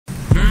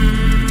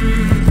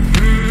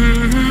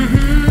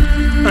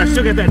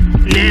still got that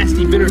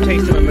nasty bitter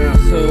taste in my mouth,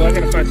 so I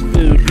gotta find some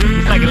food.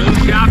 Like a little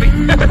shopping.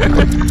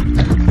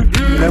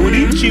 And I would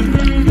eat you.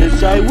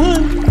 Yes, I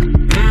would.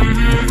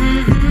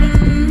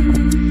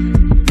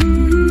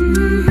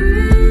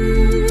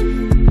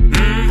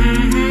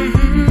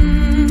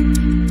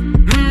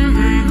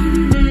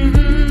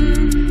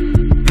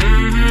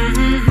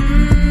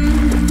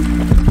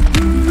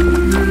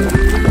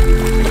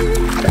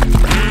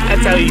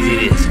 That's how easy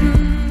it is.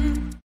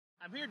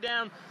 I'm here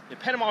down in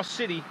Panama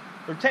City,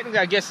 or technically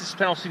I guess this is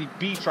Panama City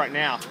Beach right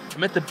now.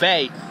 I'm at the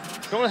bay.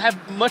 Don't really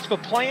have much of a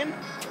plan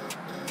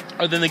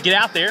other than to get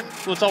out there,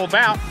 that's what it's all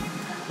about.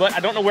 But I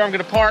don't know where I'm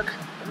gonna park.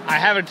 I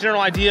have a general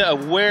idea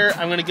of where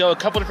I'm gonna go, a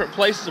couple different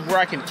places of where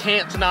I can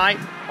camp tonight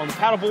on the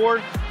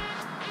paddleboard.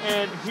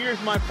 And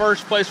here's my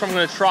first place where I'm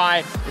gonna try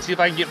and see if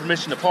I can get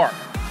permission to park.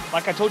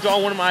 Like I told you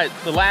all in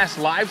the last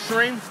live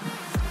stream,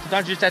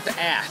 sometimes you just have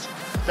to ask.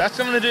 So that's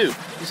what I'm gonna do.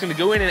 I'm just gonna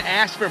go in and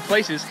ask different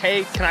places,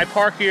 hey, can I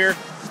park here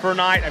for a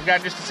night? I've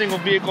got just a single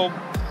vehicle,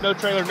 no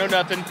trailer, no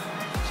nothing.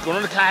 Just going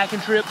on a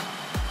kayaking trip.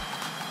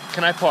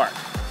 Can I park?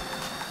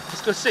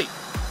 Let's go see.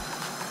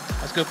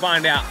 Let's go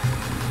find out.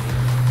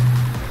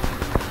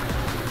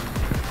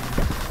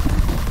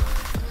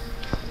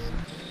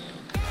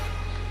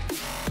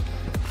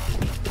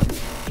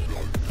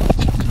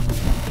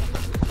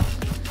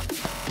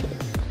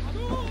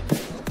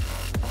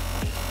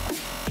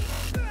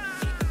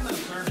 Hello,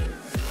 sir.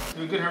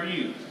 Doing good, how are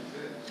you?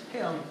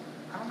 Hey, I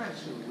don't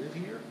actually live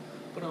here,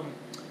 but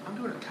I'm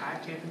doing a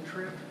kayaking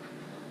trip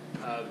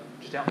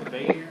just out in the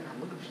bay here.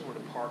 I'm looking for somewhere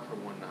to park for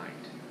one night.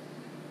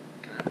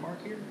 Can I park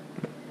here?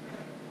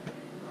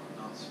 No,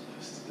 not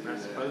supposed to do Not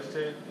that. supposed to?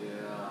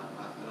 Yeah,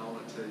 I don't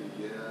want to tell you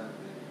yeah, and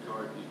then your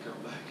car, you come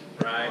back and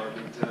your Right. car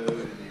be towed,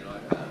 and you're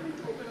like, oh, you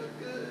told me that's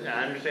good. Yeah,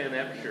 I understand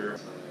that for sure.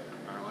 So,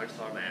 All right, well, I just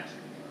thought I'd ask.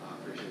 I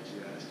appreciate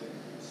you asking.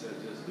 Instead of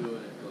just doing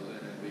it, because then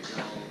it'd be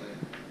gone.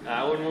 And,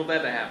 I wouldn't want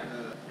that to happen.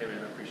 Hey man,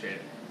 I appreciate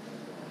it.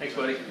 Thanks,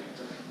 buddy.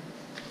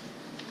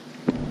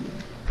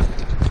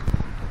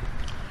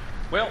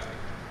 Well,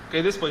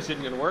 okay, this place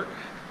isn't gonna work.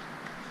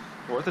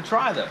 Worth a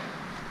try though.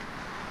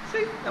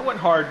 See, that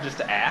wasn't hard just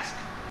to ask.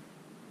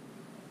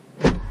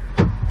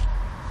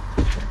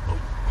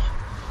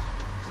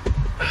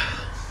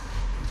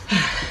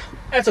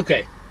 That's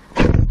okay.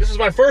 This is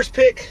my first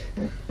pick.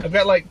 I've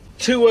got like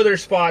 2 other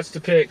spots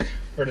to pick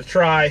or to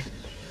try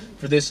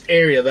for this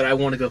area that I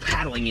want to go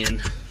paddling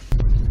in.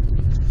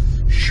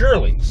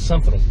 Surely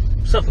something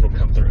will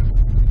come through.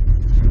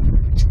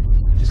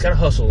 Just gotta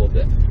hustle a little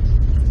bit.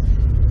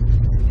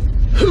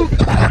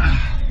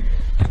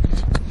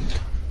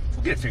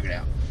 We'll get it figured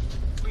out.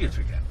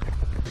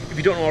 If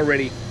you don't know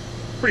already,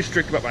 I'm pretty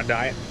strict about my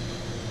diet.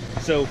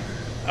 So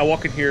I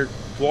walk in here to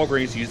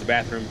Walgreens to use the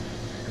bathroom.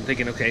 I'm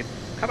thinking, okay,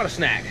 how about a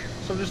snack?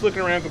 So I'm just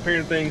looking around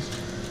comparing things.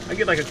 I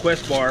get like a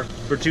Quest bar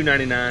for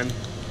 $2.99.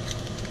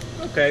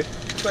 Okay,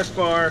 Quest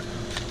bar,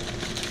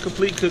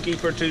 complete cookie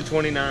for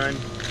 $2.29.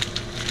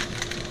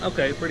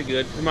 Okay, pretty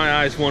good. And my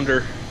eyes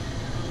wander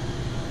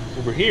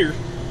over here.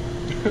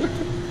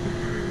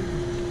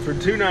 For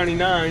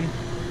 $2.99,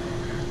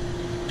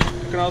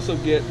 I can also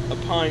get a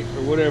pint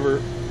or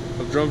whatever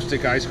of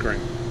drumstick ice cream.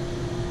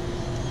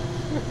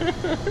 I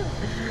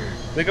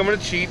think I'm gonna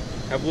cheat,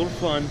 have a little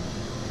fun,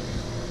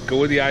 go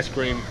with the ice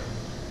cream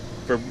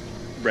for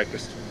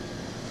breakfast.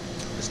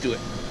 Let's do it.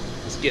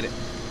 Let's get it.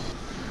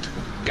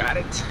 Got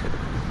it.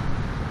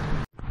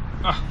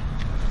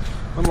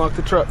 Unlock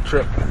the truck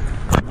trip.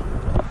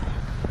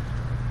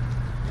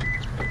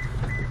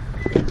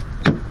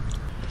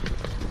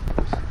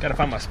 Gotta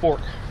find my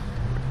spork.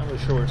 I'm not really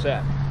sure where it's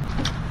at.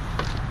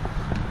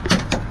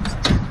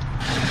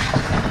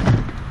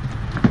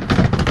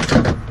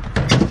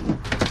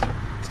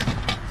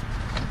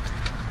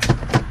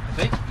 I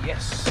think,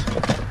 yes.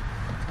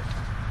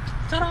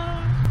 Ta-da!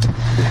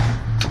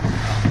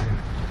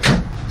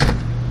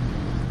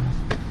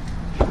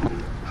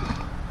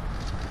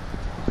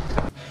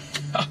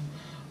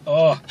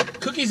 Oh,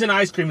 cookies and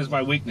ice cream is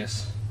my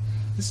weakness.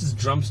 This is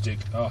drumstick.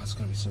 Oh, it's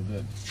gonna be so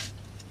good.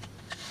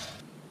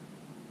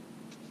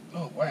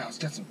 Oh wow, it's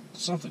got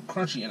something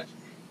crunchy in it.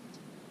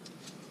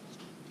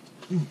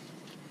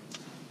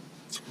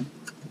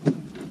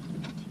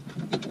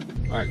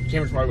 All right,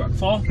 camera's probably about to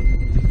fall.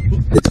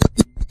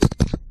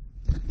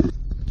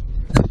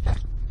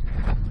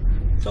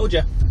 Told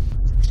ya.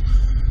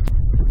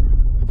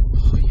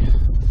 Oh yeah.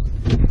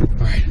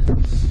 All right,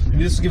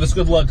 maybe this will give us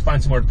good luck to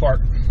find somewhere to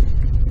park.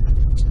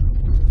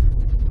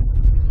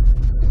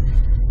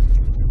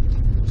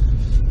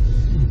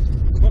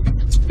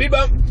 Speed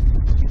bump.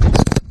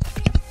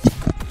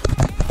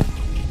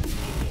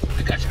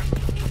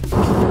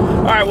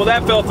 Alright, well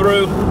that fell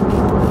through.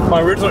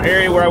 My original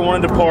area where I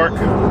wanted to park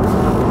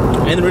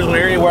and the original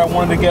area where I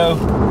wanted to go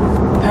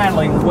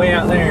paddling way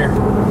out there.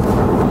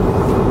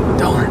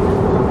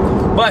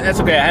 Darn. But that's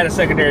okay, I had a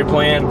secondary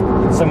plan,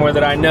 somewhere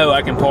that I know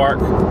I can park,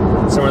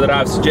 somewhere that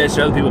I've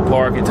suggested other people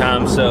park at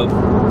times, so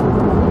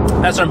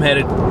that's where I'm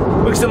headed.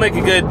 We can still make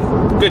a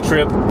good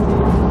trip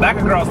back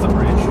across the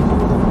bridge.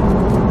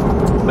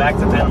 Back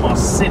to Panama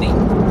City.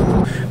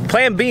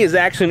 Plan B is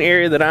actually an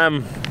area that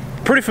I'm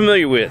pretty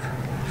familiar with.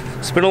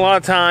 Spent a lot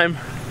of time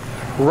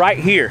right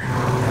here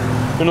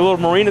in a little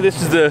marina.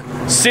 This is the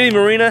City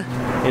Marina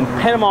in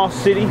Panama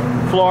City,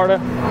 Florida.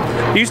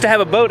 I used to have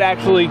a boat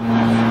actually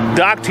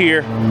docked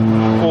here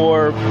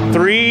for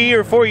 3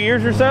 or 4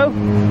 years or so.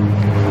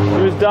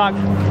 It was docked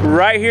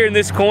right here in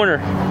this corner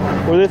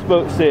where this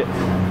boat sits.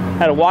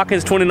 Had a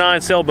Watkins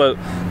 29 sailboat.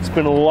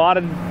 Spent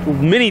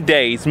many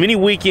days, many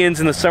weekends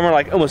in the summer,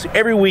 like almost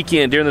every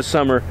weekend during the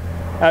summer.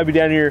 I'd be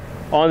down here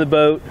on the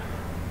boat,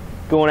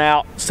 going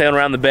out, sailing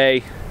around the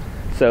bay.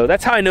 So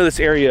that's how I know this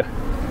area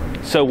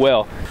so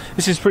well.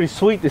 This is pretty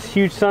sweet, this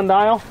huge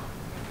sundial.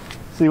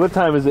 See, what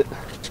time is it?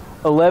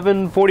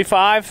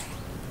 11:45?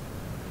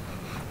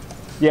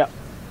 Yeah,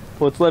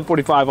 well, it's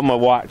 11:45 on my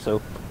watch,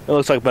 so it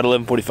looks like about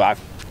 11:45.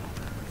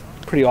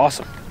 Pretty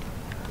awesome.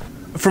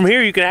 From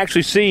here, you can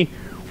actually see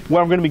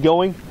where I'm going to be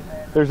going.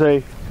 There's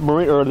a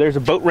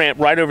boat ramp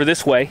right over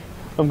this way.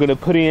 I'm going to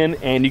put in,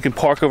 and you can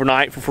park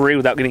overnight for free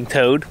without getting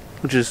towed,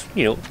 which is,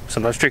 you know,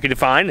 sometimes tricky to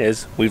find,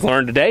 as we've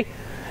learned today.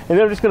 And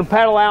then I'm just going to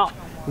paddle out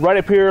right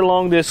up here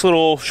along this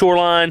little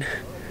shoreline,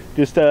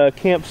 just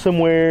camp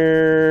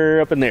somewhere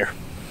up in there.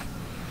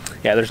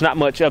 Yeah, there's not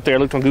much up there. I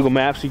looked on Google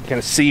Maps, so you can kind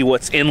of see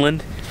what's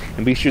inland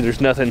and be sure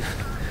there's nothing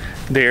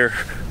there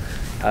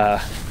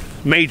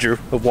major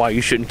of why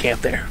you shouldn't camp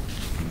there.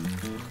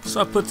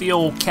 So I put the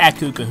old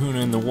Kaku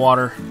Kahuna in the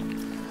water,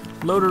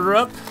 loaded her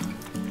up.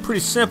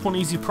 Pretty simple and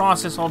easy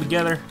process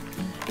altogether.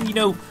 And you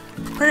know,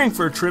 preparing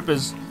for a trip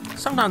is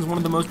sometimes one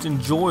of the most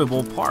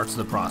enjoyable parts of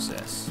the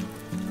process.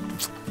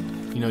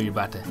 You know you're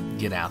about to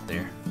get out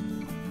there.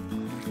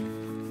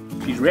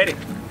 She's ready.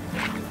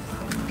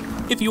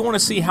 If you want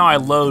to see how I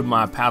load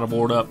my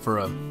paddleboard up for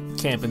a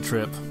camping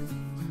trip,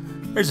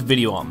 there's a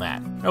video on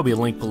that. There'll be a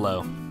link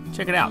below.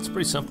 Check it out, it's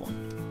pretty simple.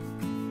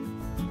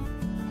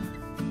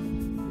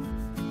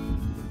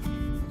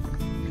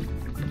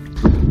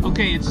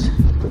 Okay, it's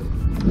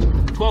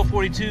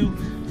 12:42,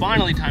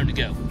 finally time to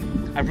go.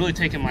 I've really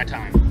taken my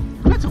time.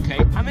 That's okay,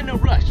 I'm in no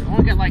rush. I've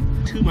only got like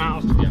 2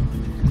 miles to go.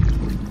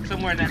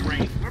 Somewhere in that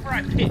range, wherever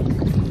I pick.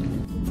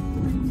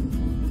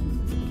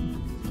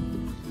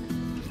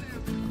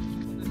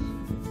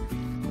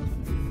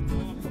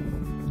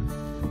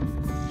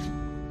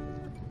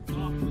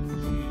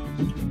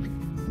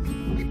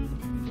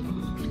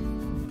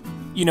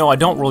 You know, I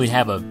don't really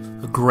have a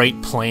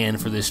great plan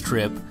for this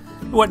trip.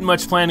 There wasn't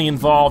much planning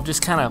involved,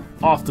 just kind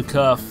of off the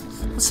cuff.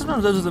 But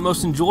sometimes those are the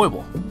most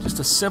enjoyable. Just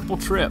a simple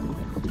trip,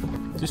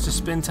 just to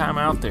spend time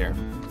out there.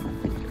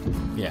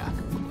 Yeah,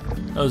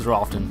 those are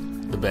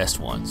often the best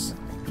ones.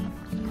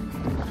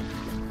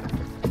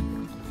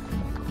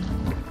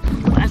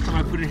 Last time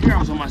I put it here, I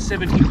was on my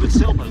 17-foot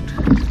sailboat.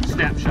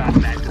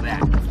 Snapshot back to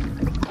that.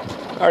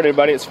 All right,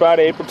 everybody, it's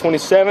Friday, April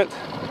 27th.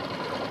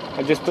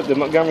 I just put the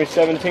Montgomery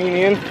 17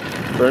 in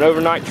for an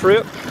overnight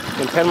trip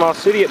in Panama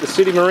City at the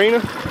City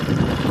Marina.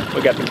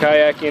 We got the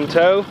kayak in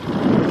tow,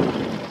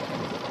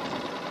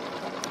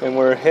 and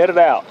we're headed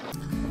out.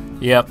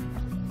 Yep,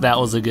 that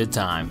was a good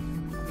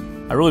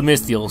time. I really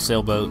missed the old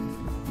sailboat,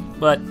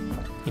 but,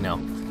 you know,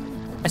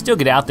 I still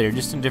get out there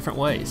just in different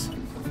ways.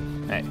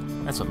 Hey,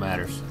 that's what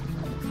matters.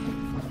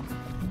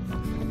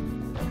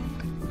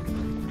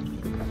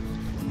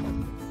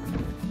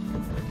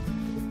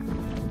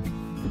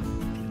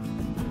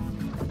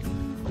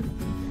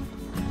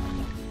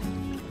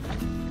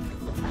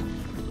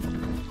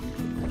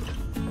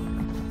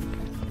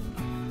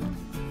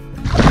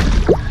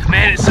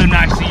 Man, it's so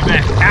nice to be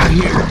back out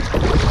here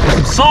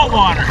in some salt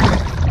water.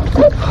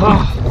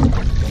 Oh,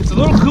 it's a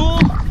little cool,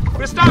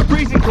 but it's not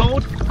freezing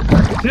cold.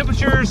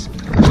 Temperatures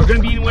are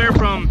going to be anywhere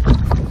from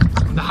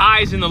the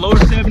highs in the lower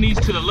 70s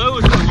to the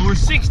lows in the lower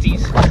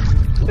 60s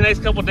the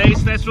next couple days,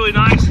 so that's really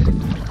nice.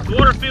 The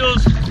water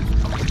feels,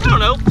 I don't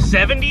know,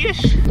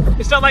 70-ish.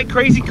 It's not like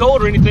crazy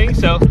cold or anything,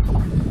 so I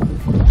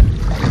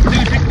think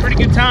we picked a pretty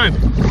good time.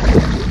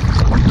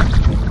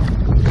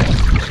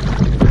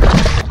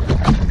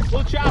 A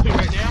little choppy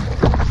right now.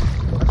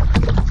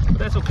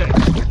 That's okay.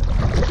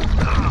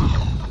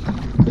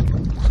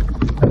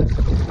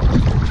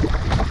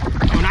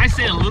 When I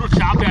say a little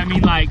choppy, I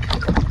mean like,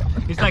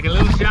 it's like a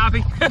little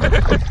choppy.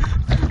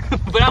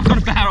 But I'm on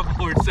a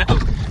paddleboard, so,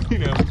 you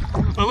know,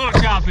 a little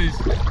chop is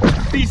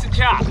decent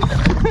chop.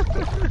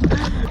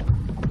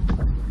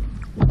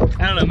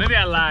 I don't know, maybe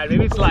I lied.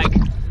 Maybe it's like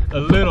a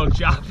little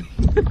choppy.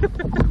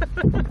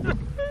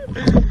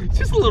 It's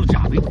just a little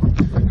choppy.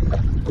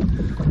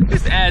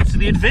 This adds to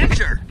the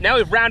adventure. Now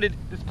we've rounded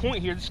this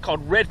point here. This is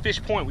called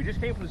Redfish Point. We just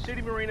came from the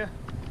City Marina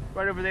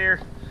right over there.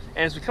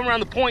 And as we come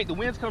around the point, the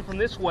wind's coming from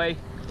this way.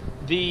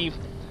 The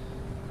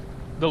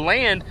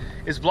land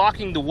is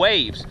blocking the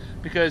waves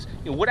because,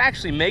 you know, what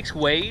actually makes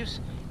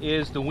waves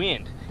is the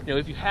wind. You know,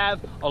 if you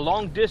have a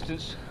long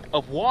distance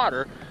of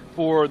water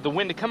for the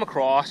wind to come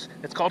across,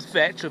 it's called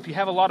fetch. So if you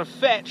have a lot of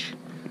fetch,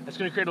 that's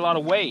going to create a lot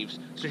of waves.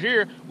 So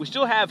here we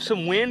still have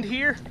some wind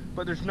here,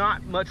 but there's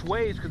not much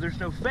waves because there's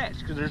no fetch,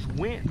 because there's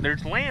wind,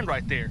 there's land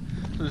right there.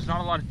 So there's not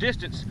a lot of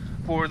distance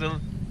for the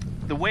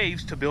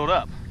waves to build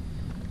up.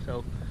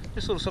 So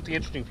just a little something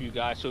interesting for you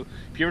guys. So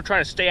if you're ever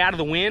trying to stay out of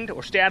the wind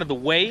or stay out of the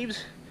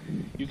waves,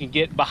 you can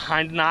get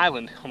behind an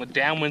island on the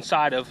downwind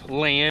side of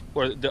land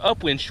or the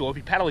upwind shore. If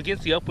you paddle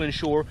against the upwind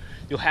shore,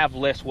 you'll have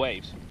less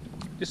waves.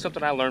 Just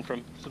something I learned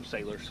from some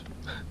sailors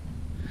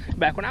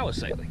back when I was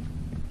sailing.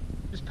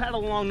 Just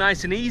paddle along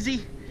nice and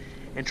easy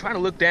and trying to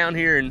look down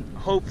here and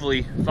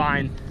hopefully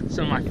find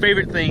some of my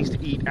favorite things to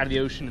eat out of the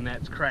ocean, and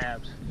that's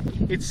crabs.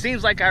 It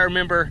seems like I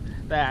remember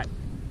that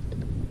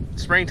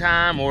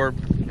springtime, or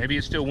maybe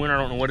it's still winter, I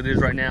don't know what it is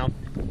right now,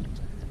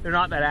 they're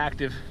not that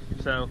active,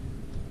 so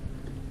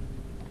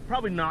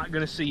probably not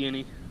gonna see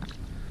any.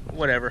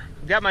 Whatever.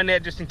 I've got my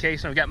net just in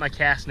case, and I've got my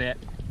cast net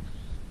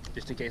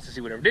just in case I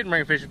see whatever. Didn't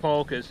bring a fishing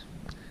pole because,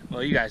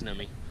 well, you guys know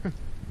me.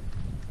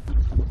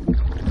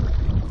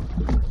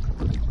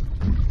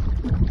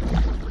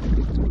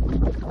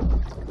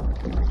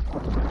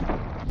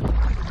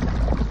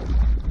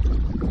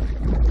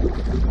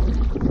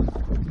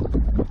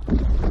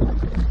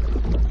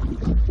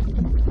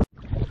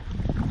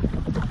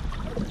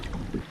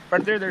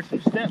 Right there, there's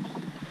some steps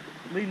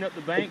leading up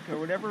the bank or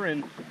whatever,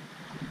 and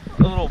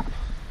a little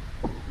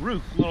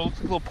roof,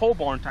 little pole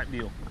barn type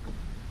deal.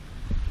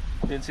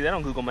 Didn't see that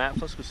on Google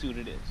Maps. Let's go see what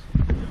it is.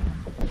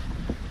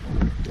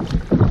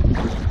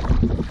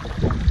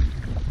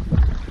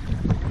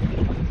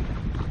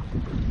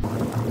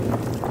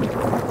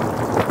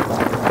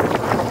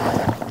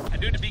 I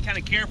do have to be kind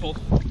of careful.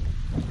 I'm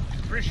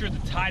pretty sure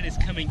the tide is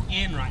coming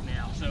in right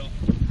now, so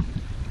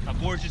my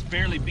board's just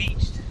barely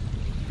beached.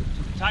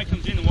 If the tide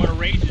comes in, the water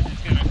raises,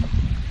 it's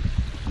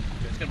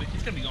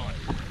gonna be gone.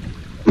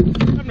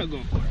 I'm not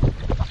going for it.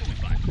 It'll be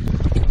fine.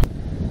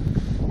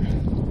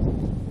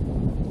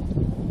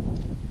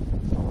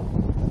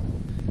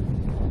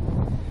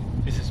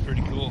 This is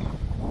pretty cool.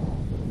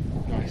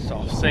 Nice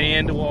soft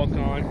sand to walk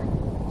on.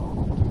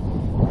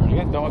 We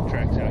got dog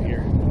tracks out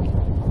here.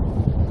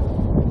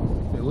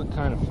 They look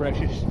kind of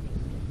freshish.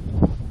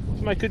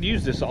 Somebody could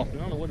use this often.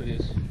 I don't know what it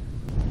is.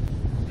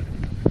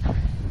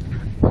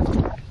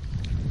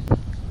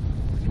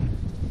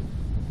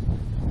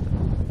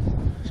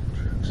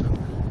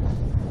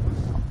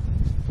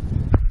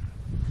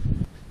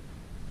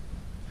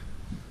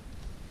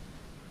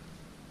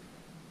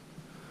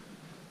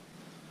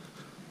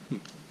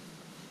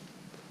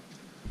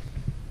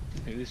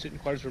 Maybe this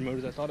isn't quite as remote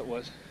as I thought it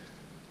was.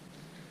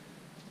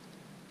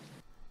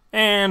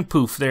 And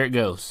poof, there it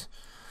goes.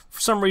 For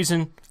some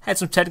reason, had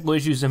some technical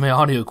issues and my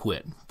audio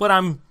quit. But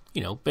I'm,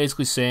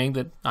 basically saying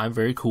that I'm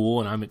very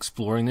cool and I'm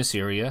exploring this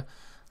area.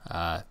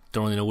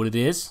 Don't really know what it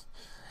is.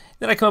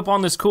 Then I come up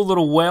on this cool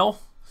little well,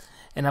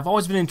 and I've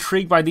always been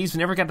intrigued by these, but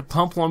never got to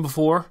pump one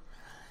before.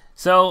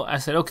 So I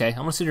said, okay, I'm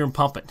going to sit here and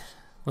pump it.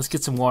 Let's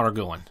get some water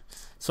going.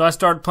 So I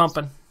started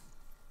pumping,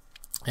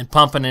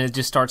 and it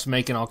just starts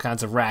making all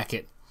kinds of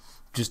racket.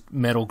 Just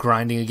metal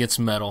grinding against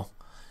metal,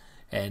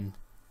 and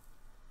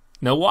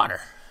no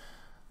water.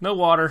 No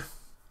water.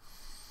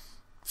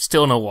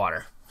 Still no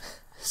water.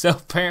 So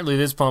apparently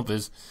this pump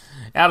is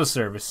out of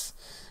service.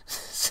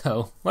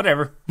 So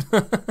whatever.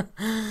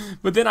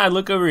 But then I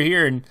look over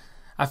here and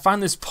I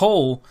find this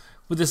pole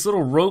with this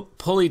little rope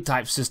pulley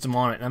type system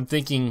on it, and I'm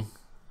thinking,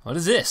 what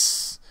is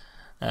this?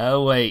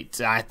 Oh wait,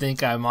 I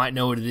think I might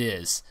know what it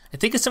is. I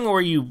think it's somewhere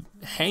where you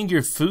hang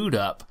your food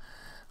up,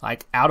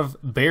 like out of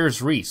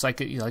bear's reach, like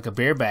a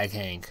bear bag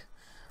hang.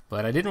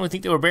 But I didn't really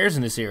think there were bears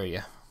in this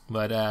area.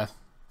 But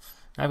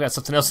I've got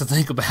something else to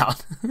think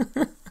about.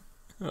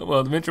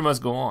 Well, the adventure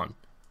must go on.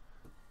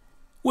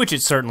 Which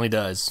it certainly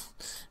does.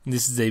 And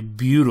this is a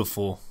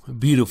beautiful,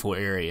 beautiful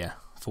area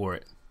for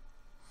it.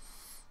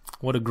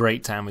 What a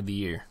great time of the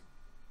year.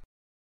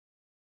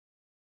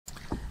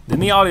 Then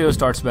the audio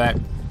starts back.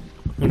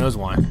 Who knows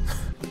why?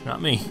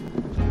 Not me.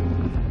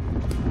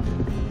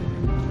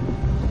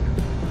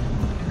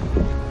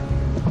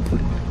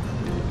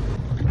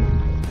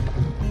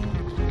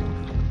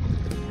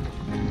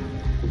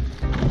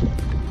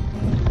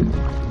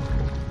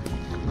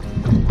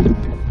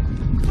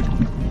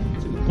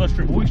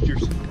 Cluster of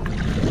oysters.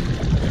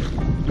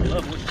 I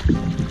love oysters.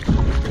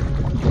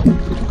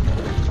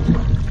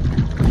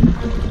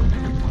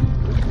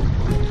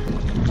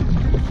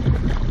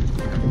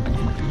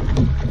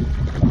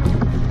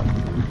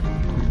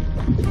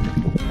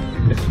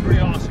 This is pretty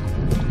awesome.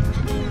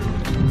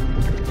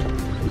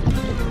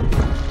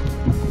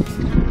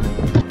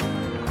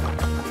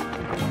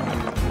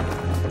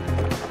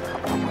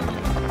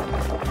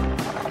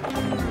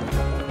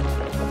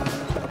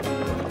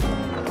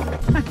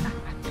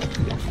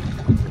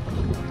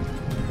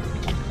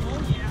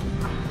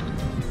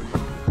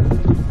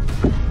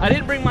 I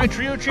didn't bring my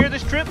trio chair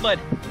this trip, but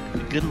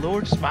the good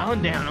Lord's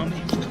smiling down on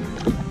me.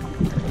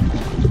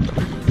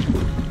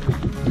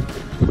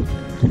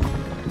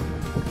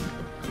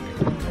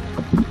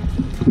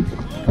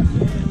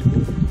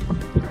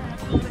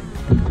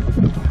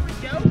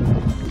 There we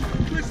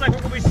go. Looks like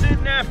we're gonna be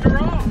sitting after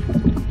all.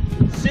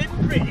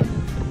 Sitting pretty.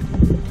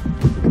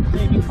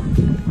 Maybe.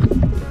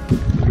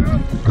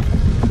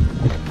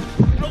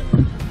 Nope.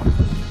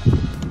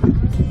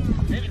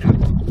 Maybe not.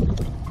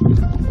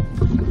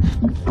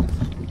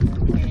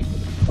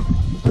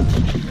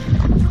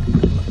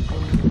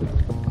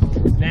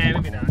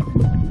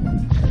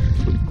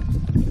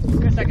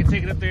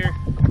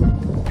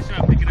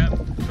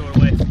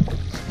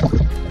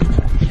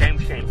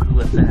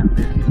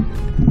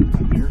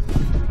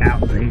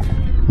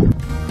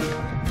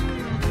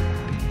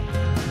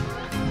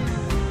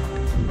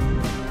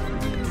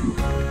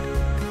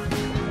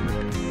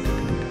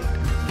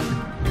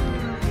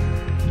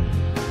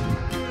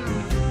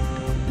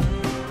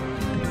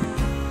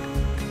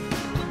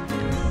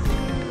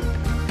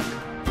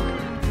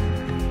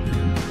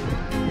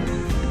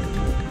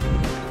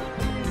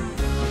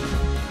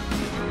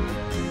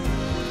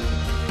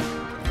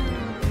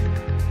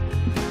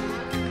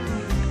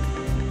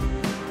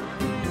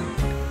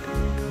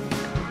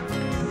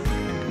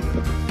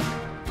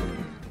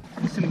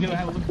 gonna go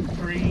have a look at the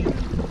trees,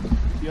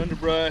 the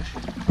underbrush, see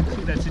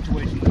what that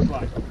situation looks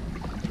like.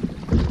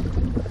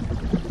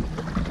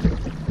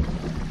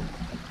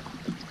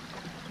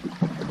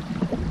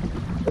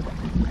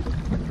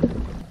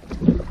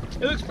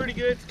 It looks pretty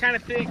good. It's kind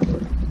of thick,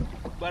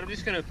 but I'm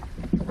just gonna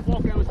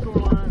walk down the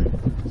shoreline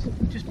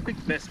and just pick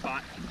the best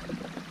spot.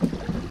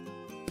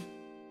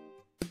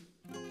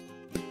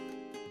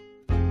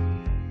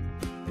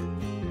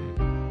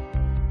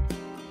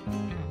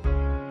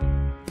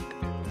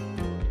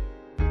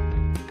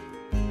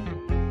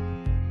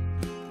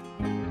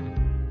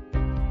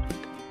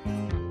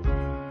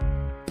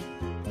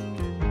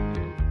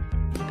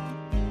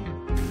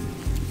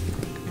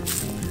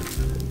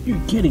 You're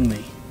kidding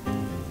me.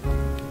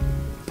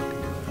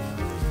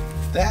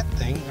 That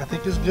thing, I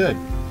think, is good.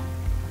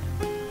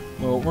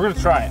 Well, we're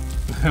gonna try it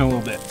in a little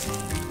bit.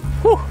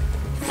 Whew.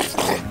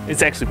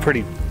 It's actually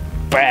pretty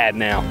bad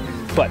now,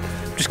 but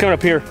just coming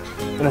up here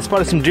and I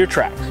spotted some deer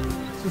tracks.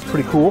 This is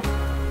pretty cool.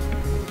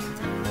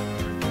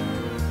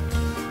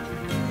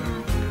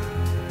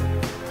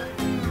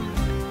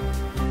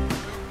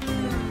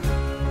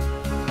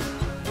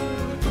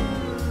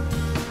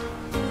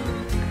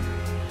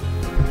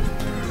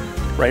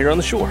 Right here on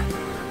the shore.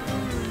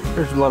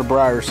 There's a lot of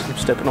briars I'm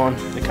stepping on.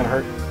 They kind of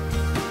hurt.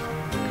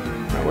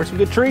 All right, where's some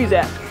good trees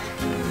at?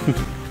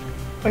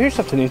 Oh, here's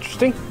something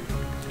interesting.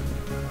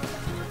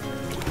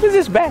 What is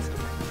this basket?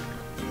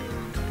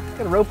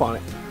 Got a rope on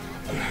it.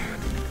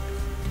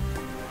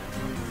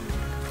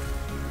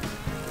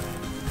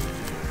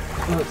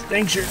 Oh, it's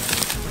dang sure.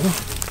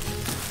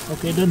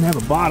 Okay, it doesn't have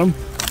a bottom.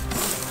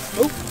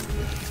 Oh,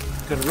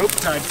 got a rope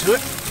tied to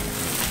it.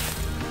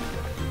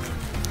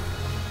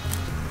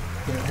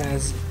 And it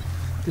has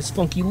this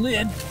funky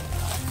lid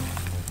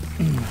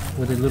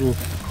with a little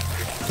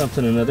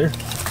something or another.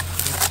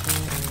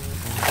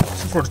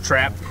 Some sort of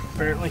trap,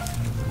 apparently.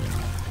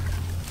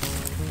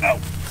 Oh.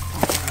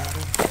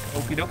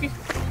 Okie dokie.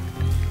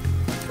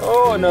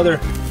 Oh, another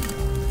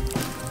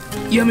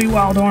yummy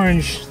wild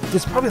orange.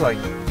 It's probably like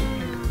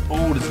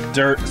old as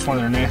dirt. That's why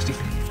they're nasty.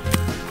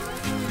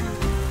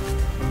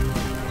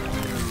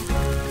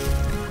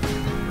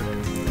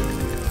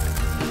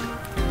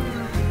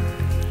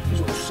 These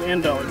little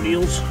sand dollar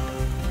deals.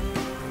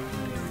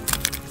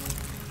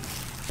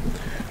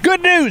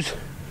 Good news!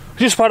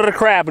 Just spotted a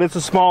crab, but it's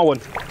a small one.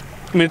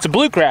 I mean, it's a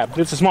blue crab.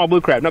 It's a small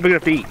blue crab, not big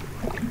enough to eat.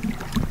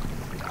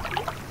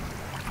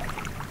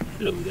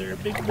 Hello there,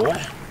 big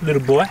boy.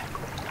 Little boy.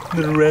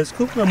 Little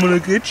rascal. I'm gonna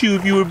get you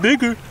if you were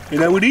bigger,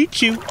 and I would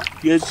eat you.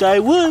 Yes, I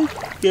would.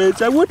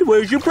 Yes, I would.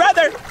 Where's your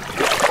brother?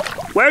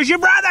 Where's your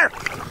brother?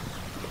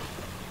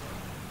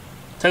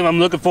 Tell him I'm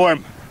looking for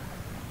him.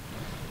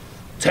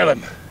 Tell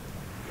him.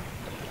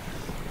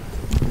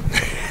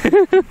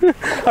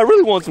 I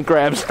really want some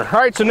crabs. All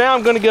right, so now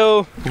I'm gonna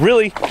go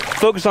really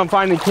focus on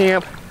finding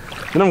camp.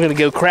 Then I'm gonna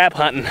go crab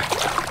hunting.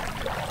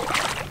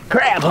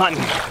 Crab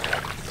hunting.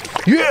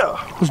 Yeah,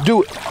 let's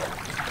do it.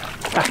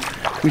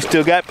 We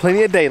still got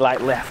plenty of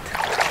daylight left.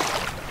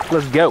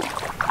 Let's go.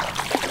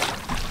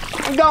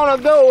 I'm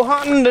gonna go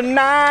hunting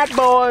tonight,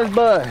 boys,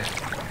 but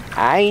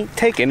I ain't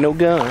taking no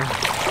gun.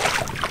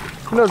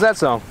 Who knows that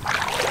song?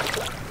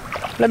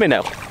 Let me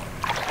know.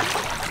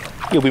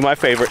 You'll be my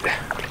favorite.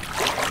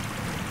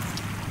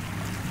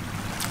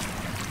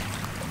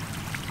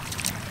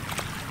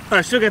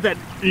 I still got that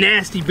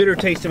nasty bitter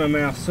taste in my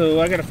mouth, so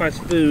I gotta find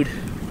some food.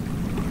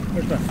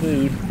 Where's my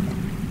food?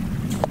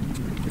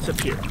 It's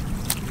up here.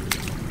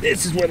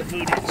 This is where the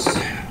food is.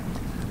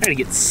 I gotta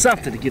get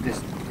something to get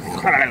this.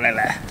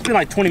 It's been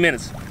like 20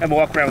 minutes. I've been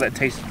walking around with that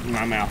taste in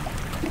my mouth.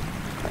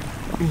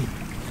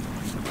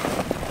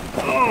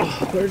 Oh,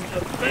 where's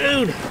the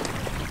food?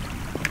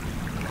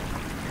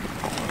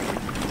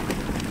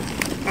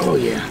 Oh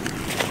yeah.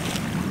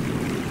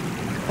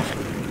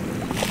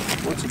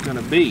 What's it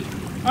gonna be?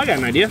 I got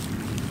an idea.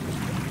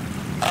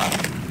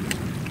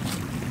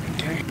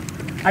 Okay.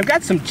 I've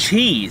got some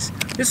cheese.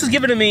 This was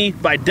given to me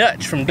by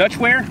Dutch from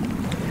Dutchware.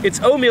 It's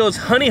Oatmeal's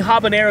honey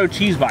habanero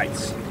cheese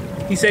bites.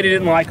 He said he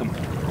didn't like them.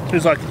 He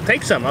was like,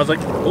 take some. I was like,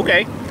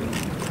 okay.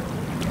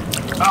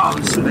 Oh,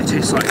 this is what they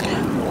taste like.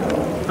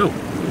 Oh.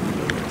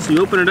 So you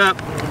open it up,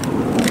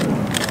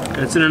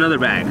 and it's in another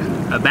bag.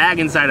 A bag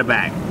inside a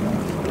bag.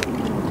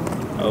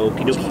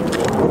 Okie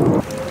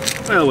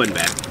dokie. Well, it wasn't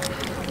bad.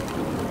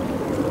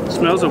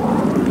 Smells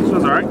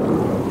alright.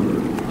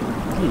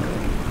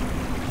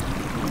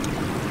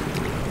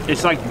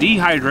 It's like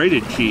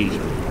dehydrated cheese.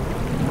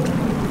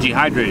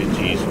 Dehydrated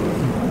cheese.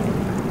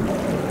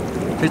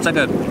 It's like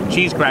a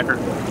cheese cracker.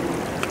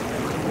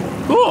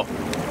 Cool.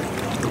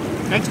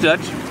 Thanks,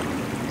 Dutch.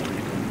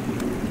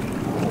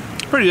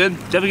 Pretty good.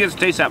 Definitely gets the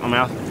taste out of my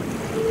mouth.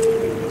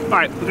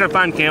 Alright, we're gonna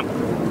find camp.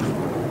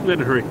 We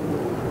gotta hurry.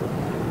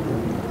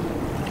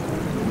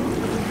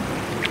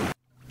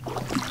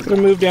 We're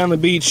gonna move down the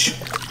beach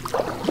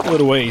a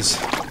little ways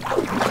to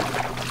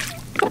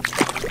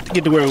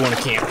get to where we want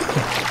to camp.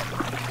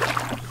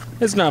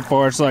 It's not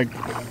far, it's like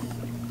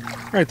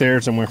right there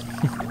somewhere.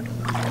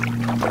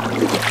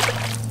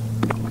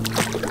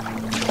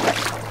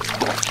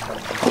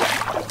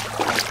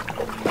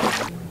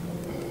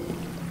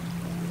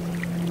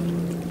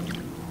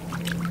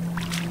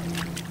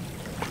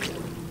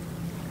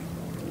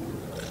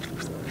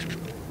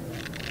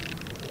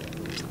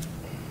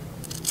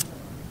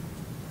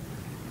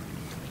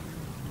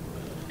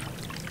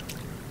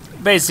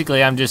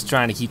 Basically, I'm just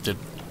trying to keep the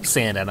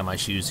sand out of my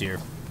shoes here.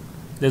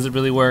 Does it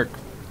really work?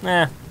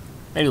 Maybe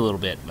a little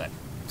bit, but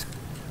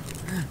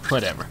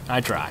whatever. I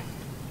try.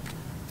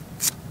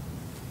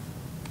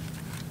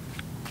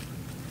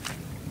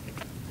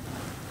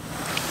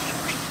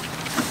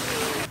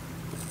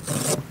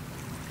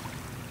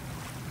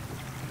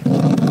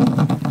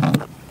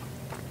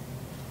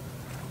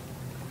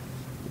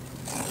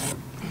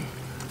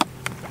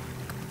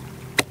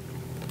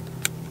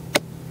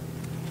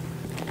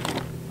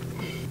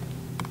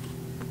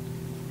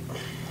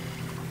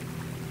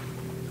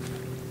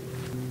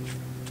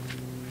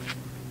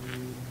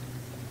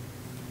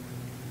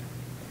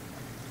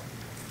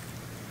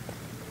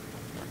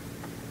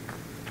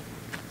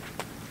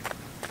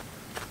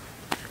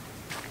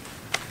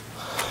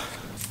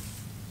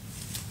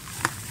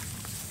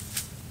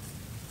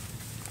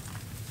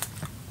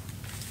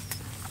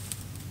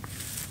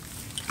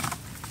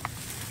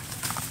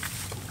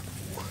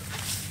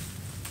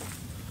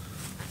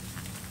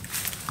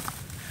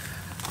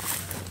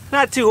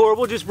 Not too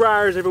horrible, just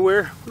briars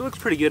everywhere. It looks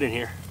pretty good in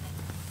here.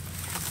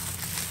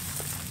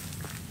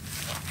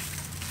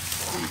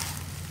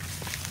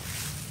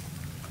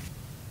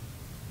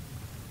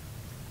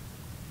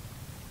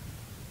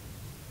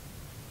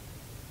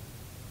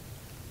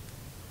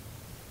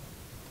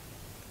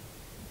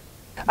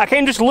 I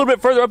came just a little bit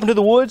further up into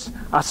the woods.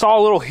 I saw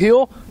a little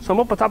hill, so I'm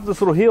up on top of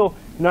this little hill,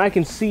 and I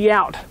can see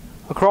out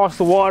across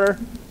the water.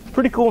 It's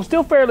pretty cool.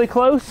 Still fairly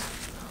close,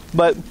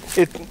 but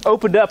it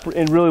opened up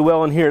in really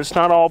well in here. It's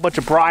not all a bunch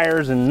of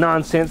briars and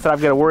nonsense that I've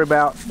got to worry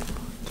about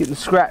getting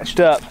scratched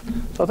up.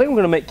 So I think I'm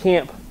going to make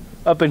camp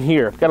up in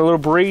here. Got a little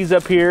breeze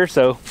up here,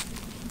 so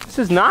this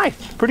is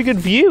nice. Pretty good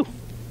view.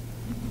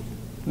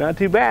 Not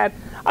too bad.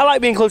 I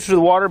like being closer to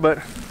the water, but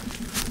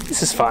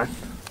this is fine.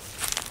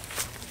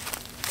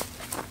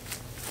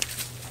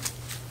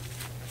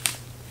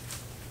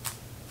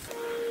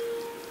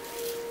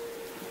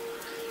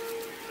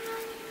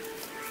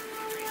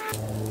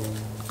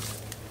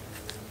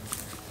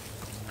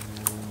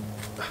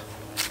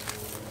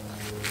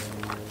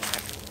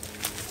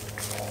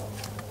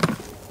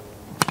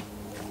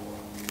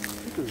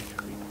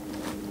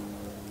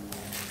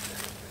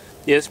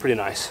 Yeah, it's pretty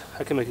nice.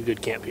 I can make a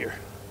good camp here.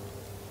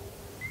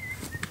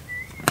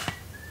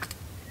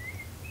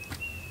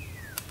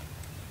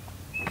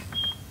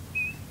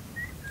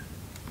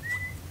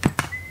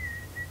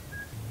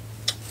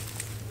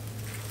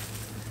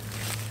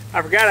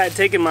 I forgot I had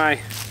taken my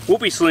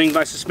whoopee sling,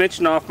 my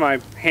suspension off my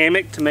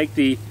hammock to make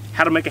the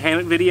how to make a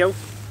hammock video.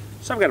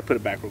 So I've got to put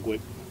it back real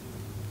quick.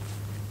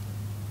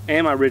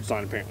 And my ridge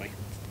line apparently.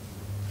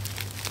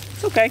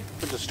 It's okay.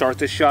 I'll just start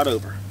this shot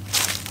over.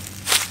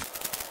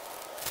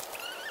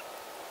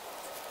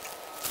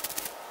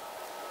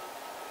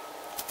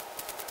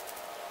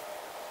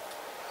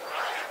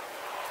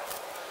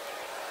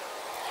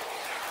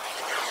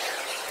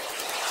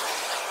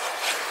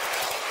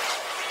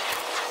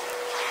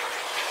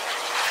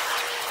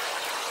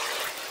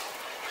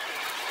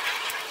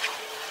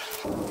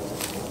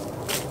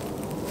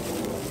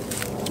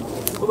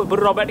 We'll put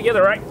it all back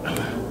together, right?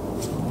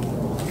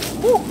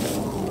 Woo!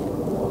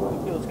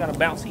 Feels kind of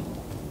bouncy.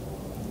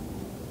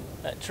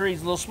 That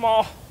tree's a little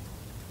small.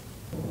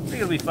 I think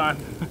it'll be fine.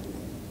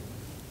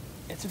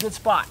 It's a good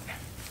spot.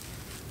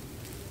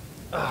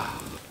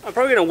 I'm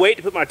probably gonna wait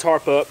to put my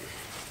tarp up.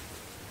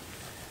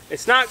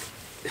 It's not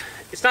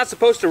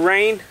supposed to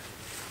rain,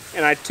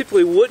 and I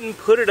typically wouldn't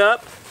put it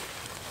up,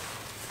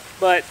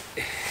 but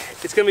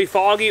it's gonna be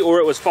foggy, or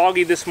it was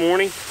foggy this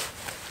morning.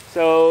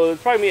 So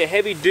it's probably gonna be a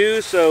heavy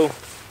dew, so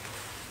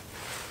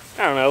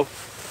I don't know.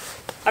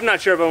 I'm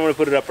not sure if I'm gonna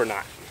put it up or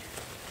not.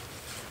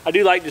 I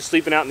do like just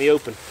sleeping out in the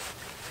open.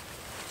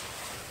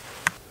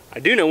 I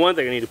do know one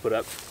thing I need to put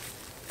up.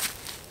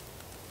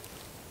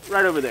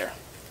 Right over there.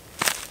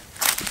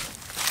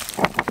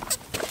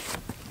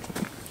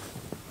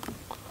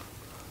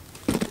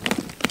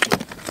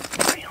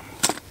 Bam.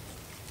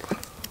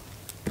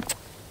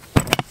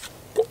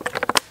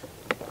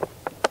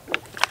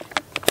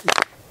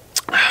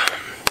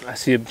 I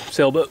see a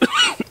sailboat.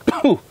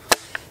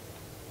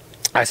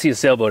 I see a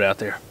sailboat out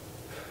there.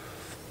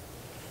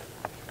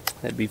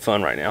 That'd be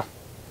fun right now.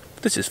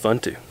 This is fun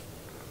too.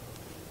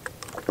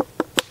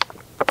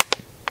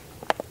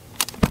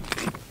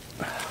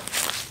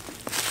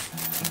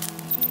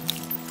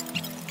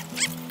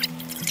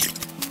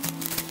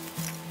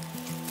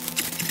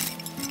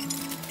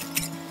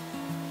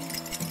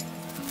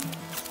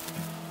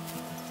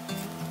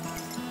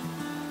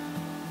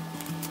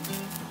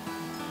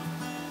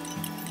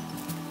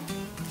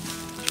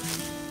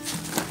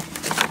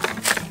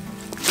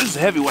 This is a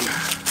heavy one.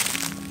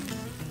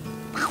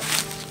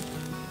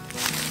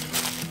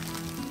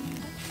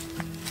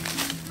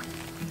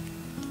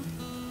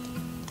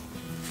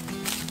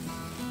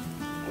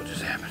 What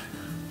just happened?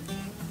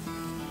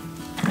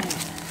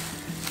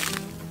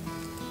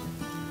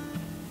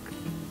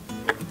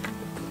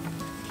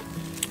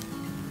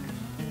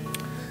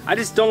 I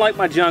just don't like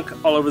my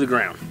junk all over the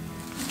ground.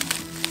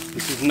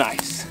 This is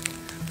nice.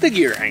 The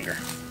gear hanger.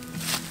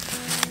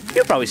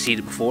 You've probably seen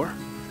it before.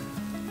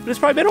 But it's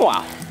probably been a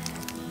while.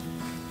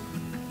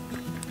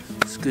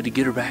 It's good to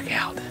get her back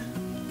out.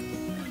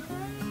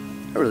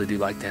 I really do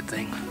like that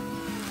thing.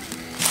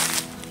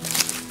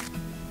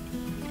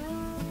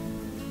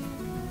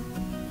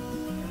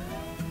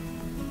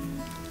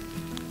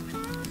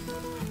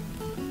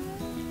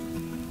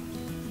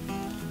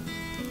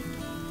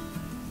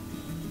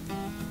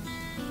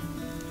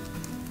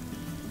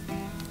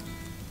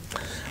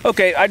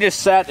 Okay, I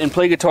just sat and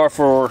played guitar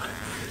for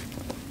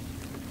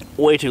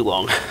way too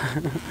long.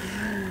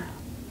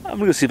 I'm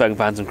gonna see if I can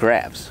find some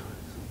crabs.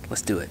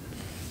 Let's do it.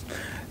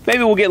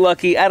 Maybe we'll get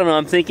lucky. I don't know.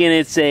 I'm thinking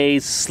it's a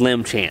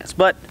slim chance.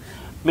 But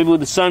maybe with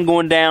the sun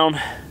going down,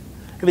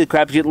 maybe the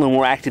crabs get a little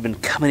more active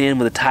and coming in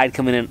with the tide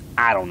coming in.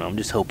 I don't know. I'm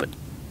just hoping.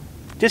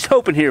 Just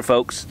hoping here,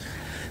 folks.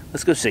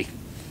 Let's go see.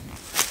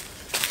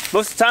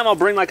 Most of the time I'll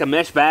bring like a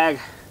mesh bag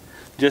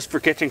just for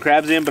catching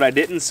crabs in, but I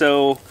didn't.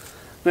 So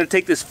I'm going to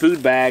take this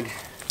food bag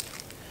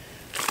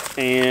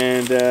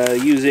and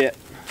use it.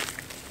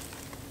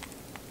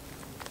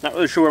 Not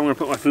really sure where I'm going to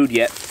put my food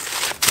yet.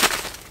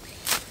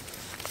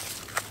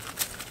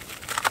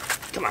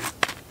 Come on.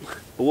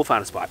 But we'll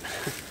find a spot.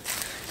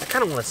 I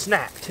kind of want a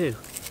snack too.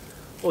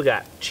 What we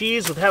got?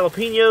 Cheese with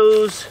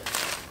jalapenos.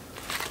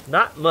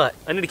 Not much.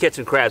 I need to catch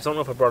some crabs. I don't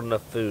know if I brought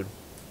enough food.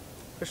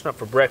 It's not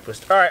for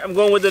breakfast. Alright, I'm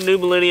going with the New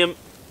Millennium.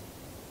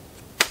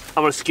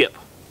 I'm going to skip.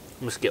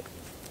 I'm going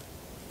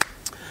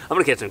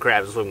to catch some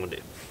crabs. That's what I'm going to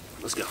do.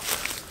 Let's go.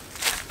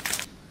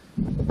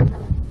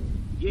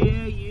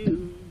 Yeah,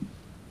 you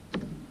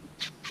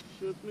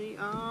shook me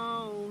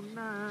all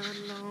night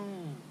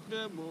long.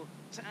 Double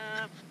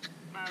time.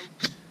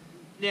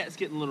 Yeah, it's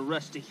getting a little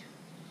rusty.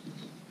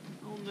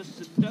 On the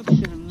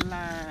seduction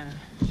line,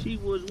 she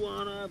was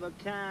one of a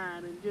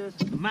kind and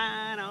just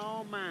mine,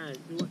 all mine.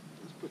 You know what?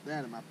 Let's put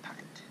that in my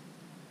pocket.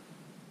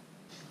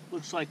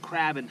 Looks like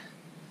crabbing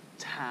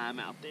time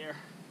out there.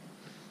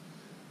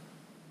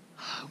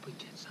 I hope we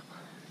get some.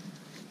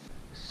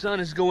 The sun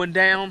is going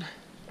down,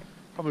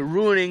 probably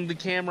ruining the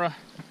camera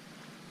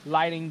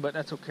lighting, but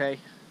that's okay.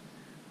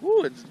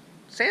 Ooh,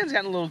 sand's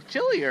gotten a little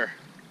chillier.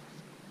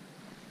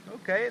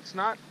 Okay, it's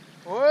not.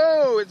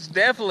 Whoa, it's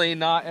definitely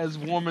not as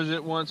warm as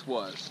it once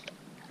was.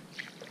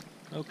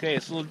 Okay,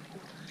 it's a little,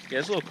 yeah,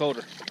 it's a little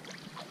colder.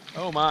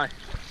 Oh my,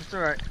 it's all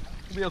right.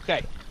 It'll be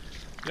okay.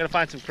 We gotta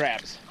find some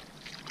crabs.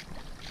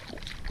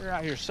 They're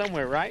out here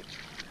somewhere, right?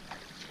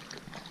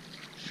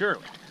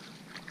 Surely.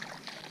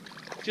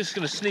 Just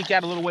gonna sneak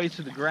out a little ways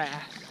through the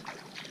grass.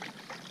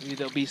 Maybe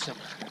there'll be some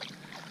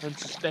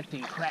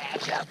unsuspecting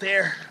crabs out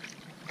there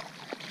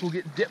who'll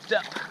get dipped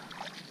up.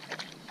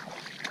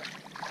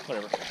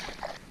 Whatever.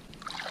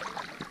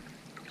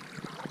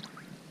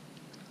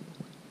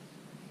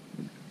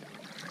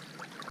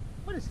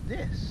 What is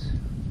this?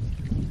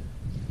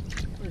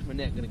 Where's my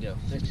net gonna go?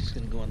 That's just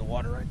gonna go in the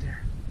water right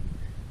there.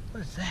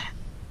 What is that?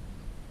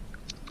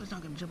 It's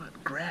not gonna jump out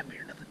and grab me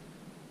or nothing.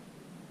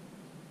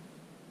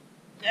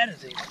 That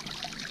is a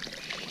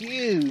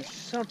huge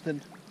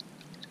something.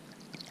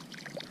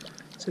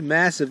 It's a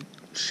massive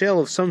shell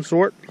of some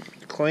sort.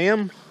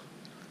 Clam.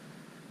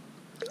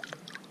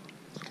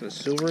 Got a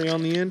silvery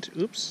on the end.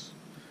 Oops.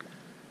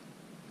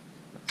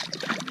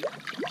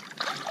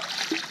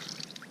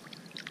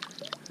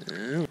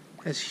 Oh,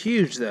 that's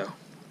huge though.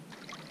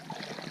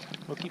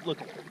 We'll keep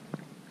looking.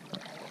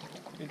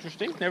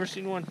 Interesting. Never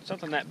seen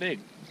something that big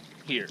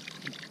here.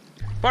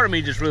 Part of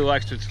me just really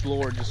likes to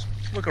explore, just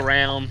look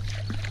around,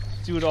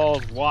 see what all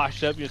is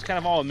washed up. It's kind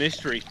of all a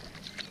mystery.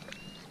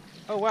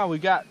 Oh wow, we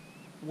got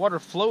water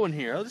flowing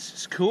here. Oh, this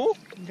is cool.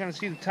 You can kind of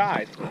see the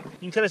tide. You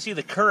can kind of see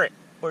the current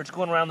where it's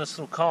going around this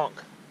little conch.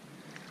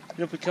 And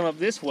if we come up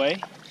this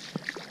way,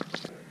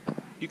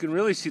 you can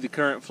really see the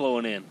current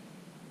flowing in.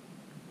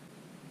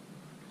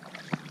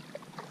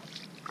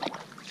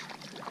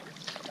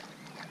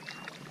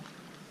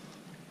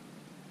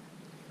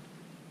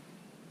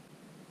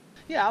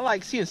 Yeah, I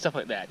like seeing stuff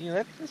like that. You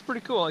know, that's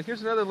pretty cool. Like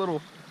here's another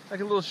little, like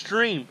a little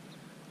stream.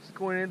 It's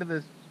going into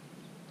the,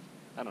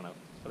 I don't know,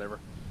 whatever.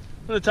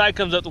 When the tide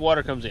comes up, the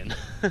water comes in.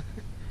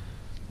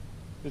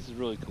 This is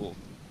really cool.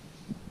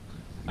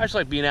 I just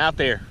like being out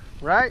there,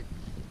 right?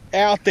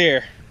 Out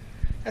there.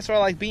 That's where I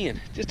like being,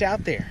 just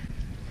out there.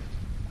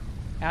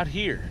 Out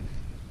here.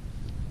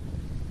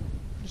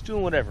 Just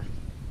doing whatever.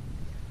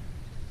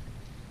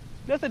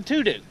 Nothing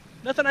to do.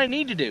 Nothing I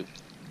need to do.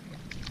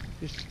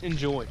 Just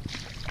enjoy.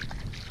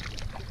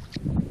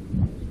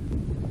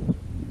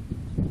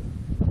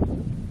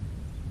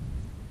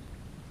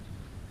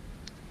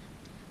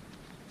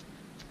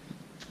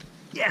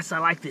 Yes, I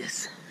like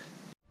this.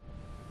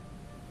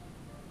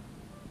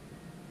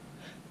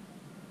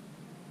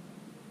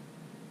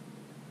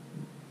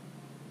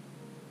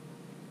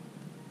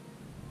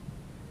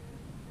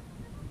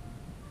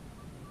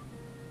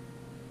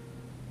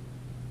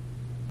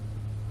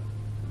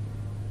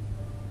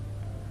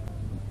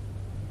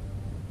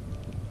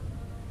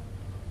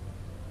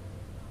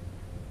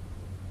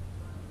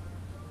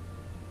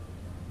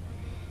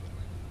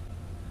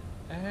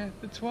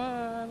 At the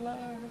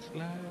twilight's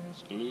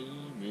last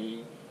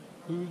gleaming,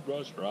 whose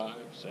broad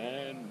stripes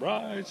and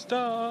bright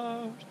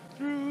stars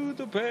through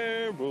the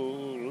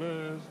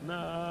perilous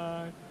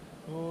night,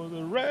 o'er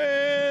the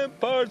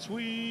ramparts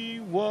we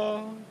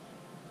walked,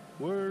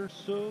 were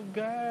so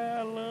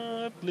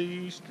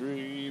gallantly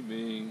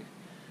streaming,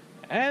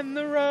 and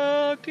the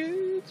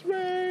rockets'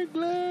 red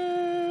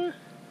glare.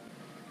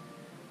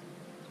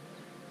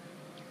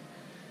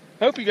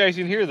 I hope you guys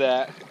can hear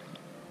that.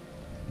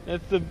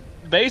 That's the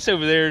bass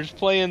over there is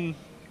playing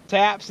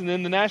taps and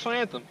then the national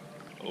anthem.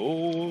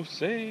 Oh,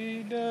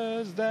 say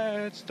does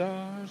that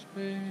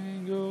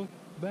star-spangled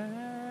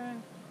banner.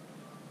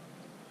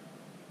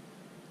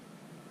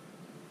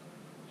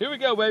 Here we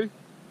go, baby.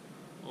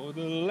 Oh,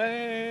 the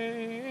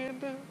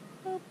land of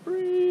the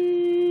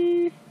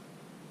free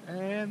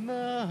and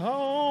the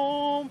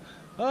home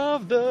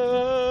of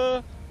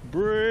the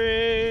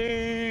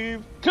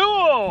brave.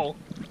 Cool!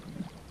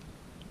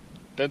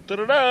 Dun, dun,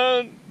 dun,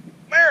 dun.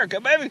 America,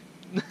 baby!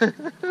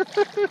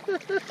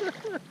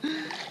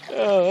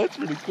 Oh, that's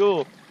pretty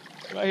cool.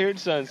 Right here at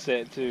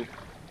sunset, too.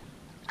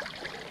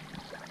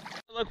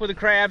 Look with the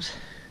crabs.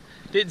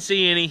 Didn't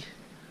see any.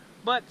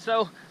 But,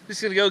 so,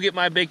 just gonna go get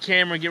my big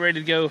camera and get ready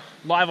to go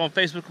live on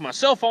Facebook with my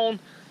cell phone.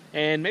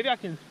 And maybe I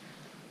can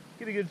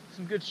get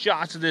some good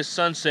shots of this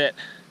sunset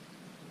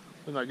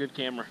with my good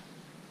camera.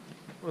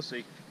 We'll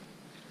see.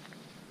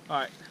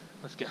 Alright,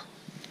 let's go.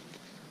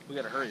 We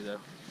gotta hurry, though.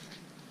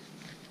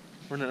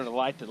 Running out of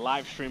light to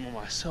live stream on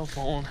my cell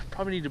phone.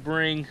 Probably need to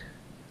bring,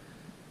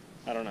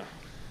 I don't know,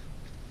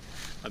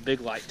 my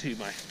big light too,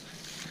 my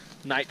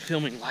night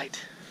filming light.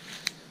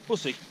 We'll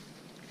see.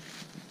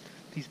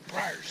 These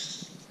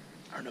briars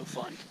are no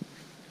fun.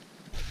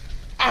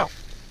 Ow!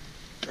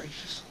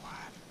 Gracious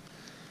alive.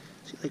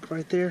 See, like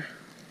right there?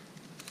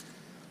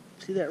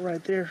 See that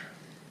right there?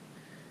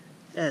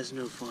 That is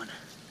no fun.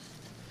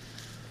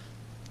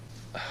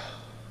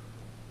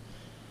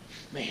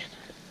 Man.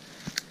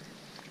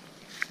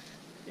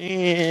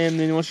 And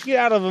then once you get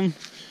out of them,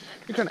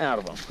 you're kind of out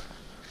of them.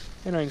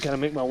 And I can kind of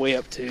make my way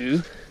up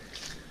to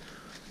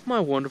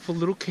my wonderful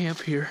little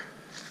camp here.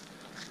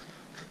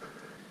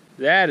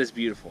 That is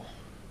beautiful.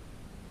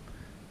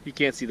 You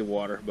can't see the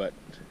water, but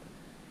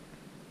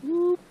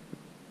whoop,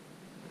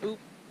 oop,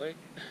 wait.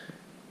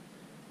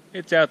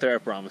 It's out there, I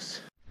promise.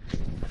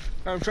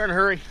 I'm trying to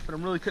hurry, but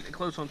I'm really cutting it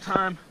close on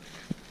time.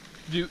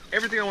 Do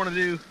everything I want to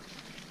do,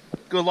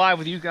 go live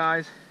with you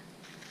guys,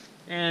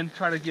 and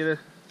try to get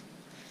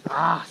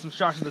some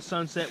shots of the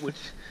sunset, which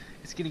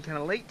is getting kind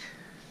of late.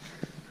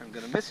 I'm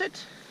gonna miss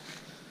it,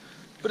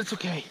 but it's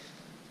okay.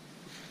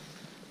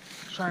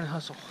 Trying to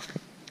hustle.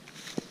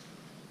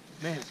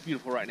 Man, it's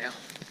beautiful right now.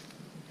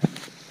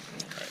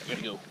 Alright,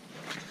 ready to go.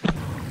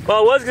 Well,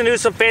 I was gonna do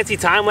some fancy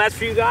time lapse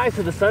for you guys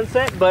of the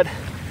sunset, but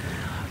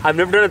I've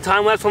never done a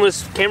time lapse on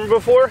this camera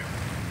before,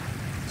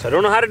 so I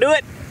don't know how to do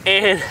it,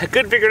 and I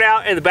couldn't figure it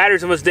out, and the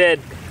battery's almost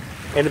dead,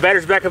 and the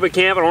battery's back up at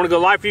camp. I don't want to go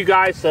live for you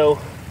guys, so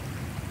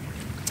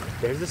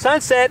there's the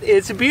sunset.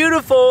 It's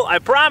beautiful, I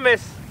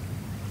promise.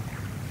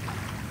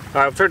 All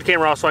right, I've turned the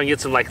camera off so I can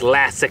get some like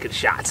last second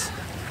shots.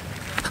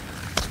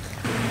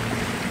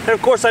 And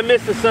of course I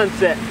missed the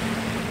sunset.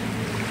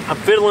 I'm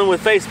fiddling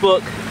with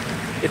Facebook.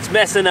 It's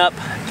messing up.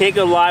 Can't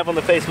go live on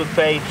the Facebook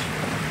page.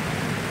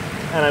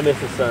 And I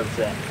missed the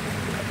sunset.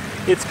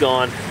 It's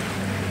gone.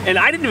 And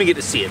I didn't even get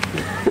to see it.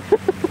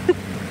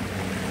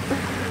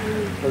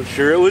 I'm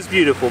sure it was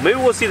beautiful. Maybe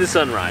we'll see the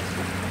sunrise.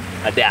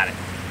 I doubt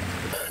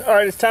it. All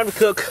right, it's time to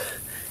cook.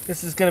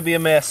 This is gonna be a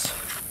mess.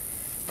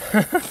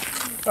 All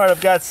right,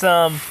 I've got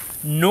some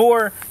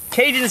Knorr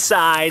Cajun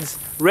sides,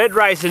 red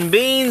rice and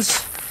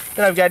beans,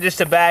 and I've got just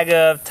a bag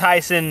of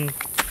Tyson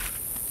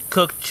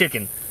cooked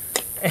chicken.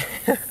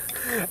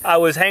 I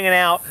was hanging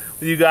out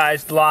with you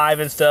guys live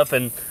and stuff,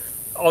 and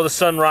all the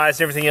sunrise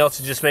and everything else,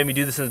 it just made me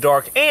do this in the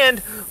dark.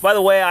 And, by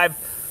the way, I've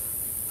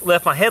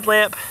left my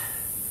headlamp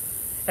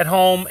at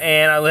home,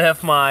 and I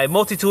left my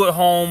multi-tool at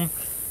home,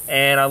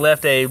 and I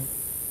left a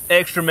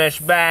extra mesh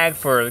bag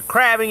for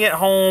crabbing at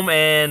home,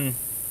 and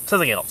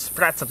something else.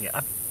 Forgot something.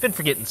 I've been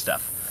forgetting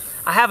stuff.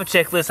 I have a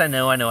checklist, I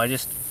know, I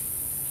just,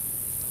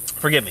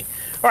 forgive me.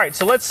 Alright,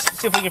 so let's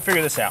see if we can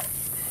figure this out.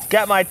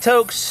 Got my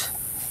Tokes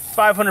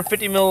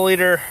 550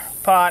 milliliter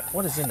pot.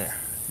 What is in there?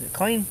 Is it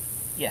clean?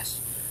 Yes.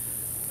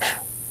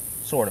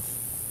 Sort of.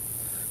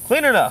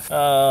 Clean enough.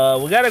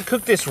 We gotta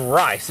cook this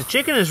rice. The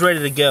chicken is ready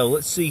to go.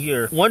 Let's see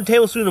here. 1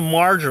 tablespoon of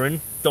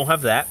margarine. Don't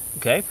have that.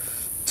 Okay.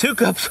 2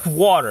 cups of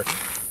water.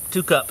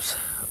 2 cups.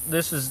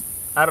 This is,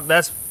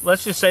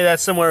 let's just say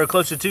that's somewhere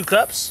close to 2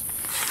 cups.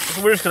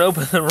 So we're just gonna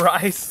open the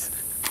rice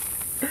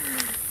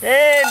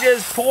and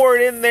just pour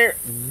it in there.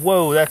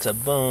 Whoa, that's a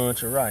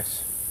bunch of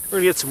rice. We're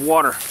gonna get some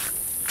water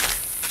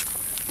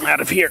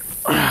out of here.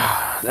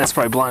 That's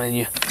probably blinding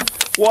you.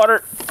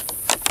 Water.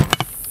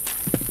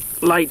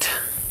 Light.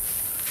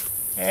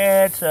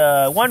 It's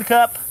 1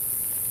 cup.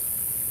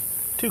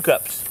 2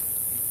 cups.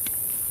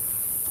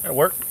 That'll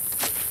work.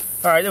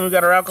 Alright, then we've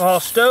got our alcohol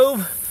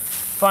stove.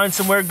 Find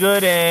somewhere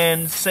good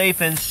and safe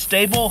and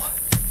stable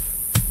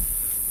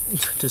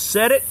to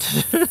set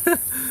it.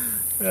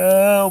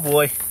 Oh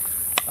boy.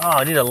 Oh,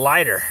 I need a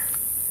lighter.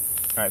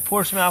 All right,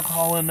 pour some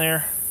alcohol in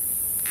there.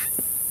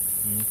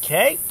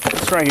 Okay,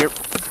 it's right here.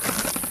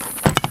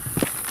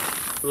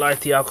 Light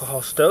the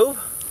alcohol stove.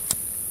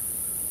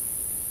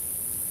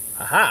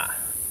 Aha.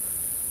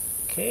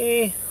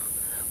 Okay,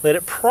 let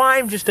it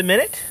prime just a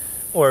minute,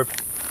 or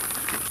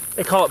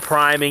they call it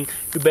priming.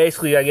 You're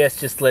basically, I guess,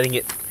 just letting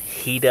it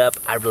heat up.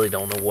 I really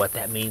don't know what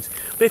that means.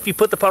 But if you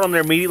put the pot on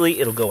there immediately,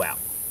 it'll go out.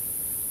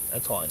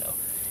 That's all I know.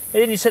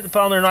 And then you set the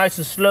pot on there nice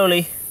and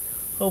slowly,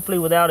 hopefully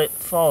without it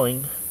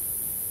falling.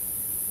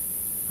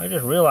 I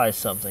just realized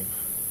something.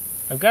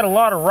 I've got a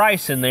lot of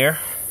rice in there,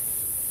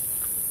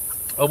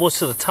 almost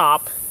to the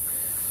top.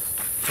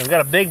 I've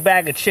got a big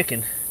bag of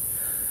chicken.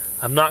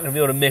 I'm not going to be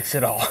able to mix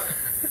it all.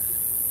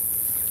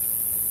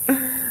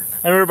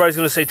 I know everybody's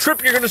going to say,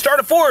 Trip, you're going to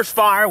start a forest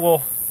fire.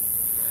 Well,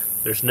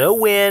 there's no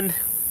wind.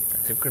 I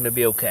think we're going to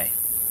be okay.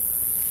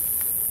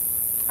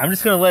 I'm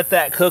just going to let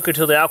that cook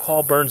until the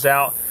alcohol burns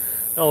out.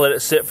 I'll let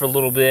it sit for a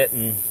little bit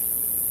and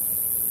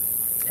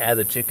add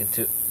the chicken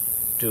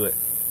to it.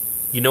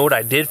 You know what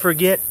I did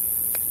forget?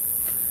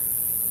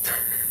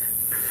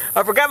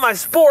 I forgot my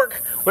spork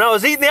when I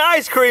was eating the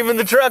ice cream in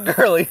the truck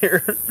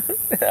earlier.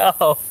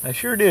 Oh, I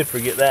sure did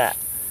forget that.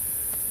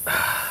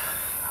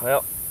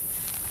 Well,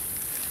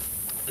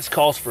 this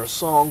calls for a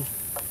song.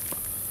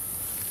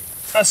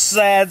 A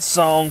sad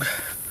song.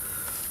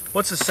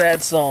 What's a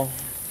sad song?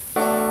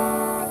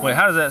 Wait,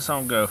 how does that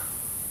song go?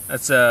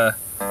 That's if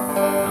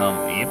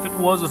it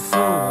was a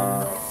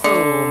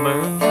full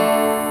moon,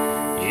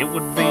 it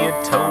would be a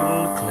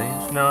total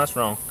eclipse. No, that's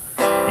wrong.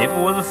 If it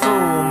was a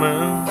full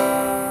moon,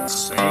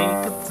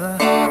 sink of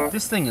the...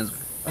 This thing is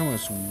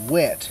almost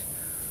wet.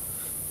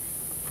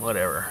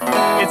 Whatever.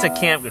 It's a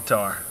camp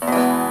guitar.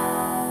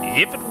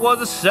 If it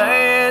was a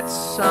sad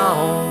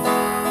song,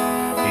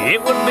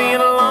 it would be a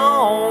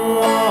long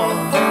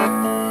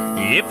one.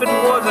 If it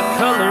was a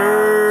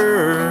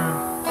color,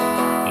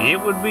 it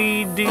would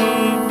be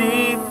deep,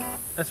 deep.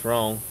 That's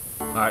wrong.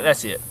 Alright,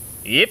 that's it.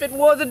 If it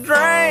was a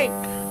drink,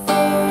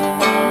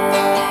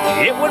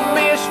 it would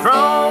be a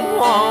strong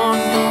one.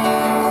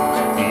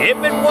 If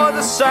it was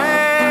a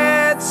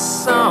sad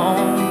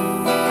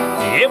song,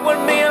 it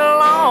would be a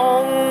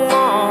long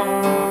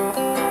one.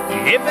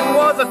 If it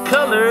was a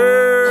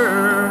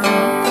color,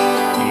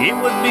 it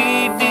would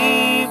be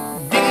deep,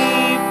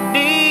 deep,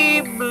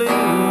 deep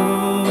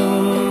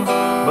blue.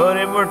 But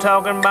if we're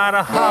talking about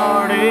a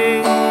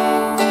heartache,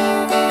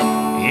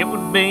 it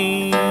would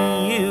be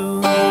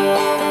you.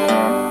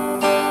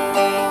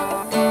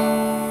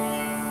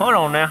 Hold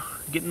on now,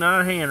 getting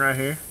out of hand right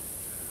here.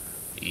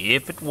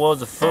 If it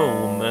was a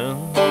full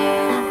moon,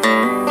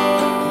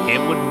 it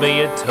would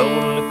be a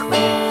total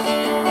eclipse.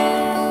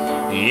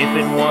 If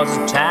it was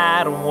a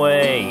tidal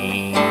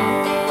wave,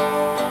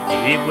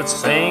 it would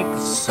sink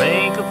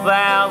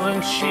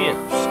 1,000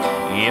 ships.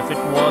 If it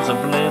was a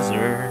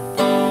blizzard,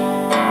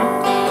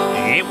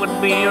 it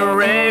would be a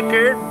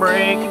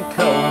record-breaking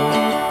cold.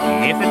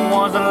 If it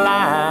was a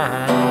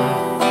lie,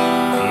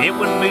 it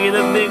would be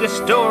the biggest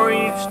story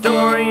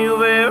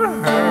you've ever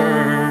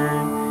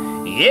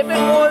heard. If it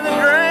was a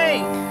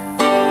drink,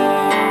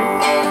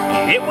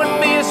 it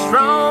would be a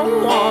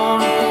strong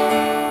one.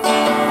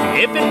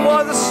 If it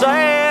was a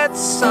sad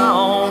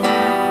song,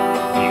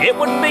 it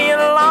would be a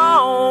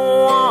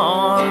long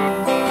one.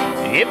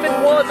 If it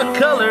was a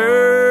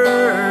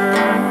color,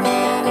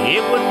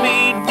 it would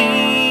be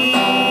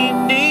deep,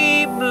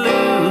 deep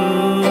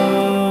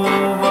blue.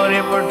 But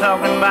if we're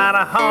talking about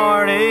a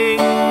heartache,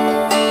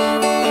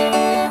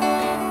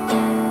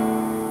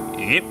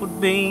 it would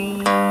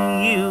be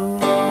you.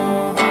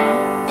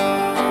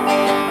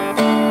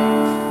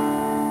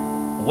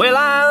 Well,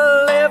 I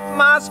left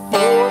my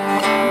sport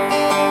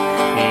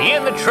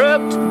in the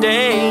truck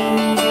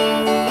today.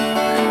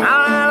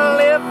 I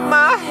left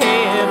my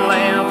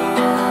headlamp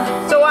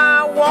so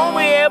I won't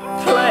be able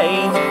to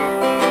play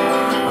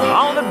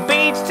on the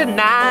beach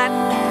tonight.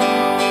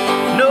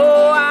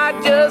 No, I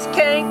just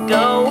can't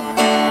go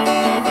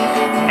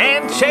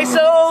and chase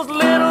those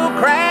little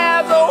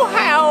crabs. Oh,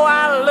 how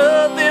I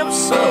love them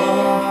so.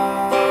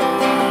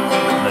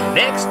 The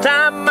next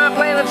time I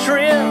plan a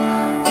trip,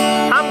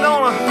 I'm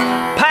gonna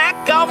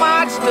pack all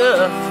my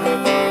stuff.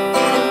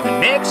 The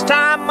next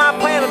time I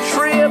plan a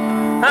trip,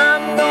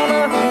 I'm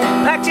gonna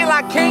pack till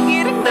I can't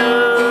get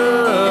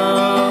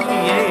enough.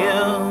 Yeah.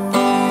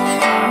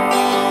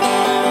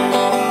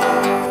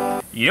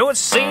 You know, it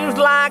seems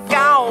like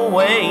I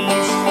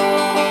always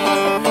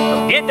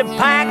forget to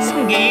pack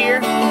some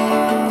gear.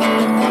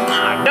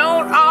 I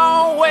don't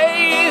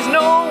always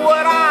know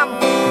what I'm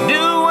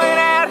doing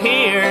out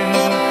here,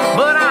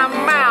 but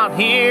I'm out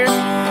here.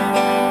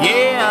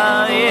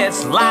 Yeah,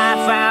 it's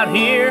life out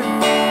here.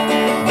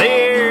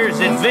 There's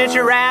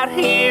adventure out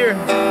here.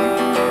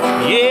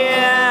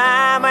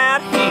 Yeah, I'm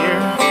out here.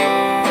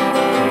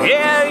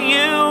 Yeah,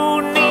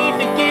 you need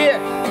to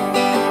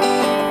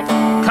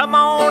come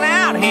on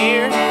out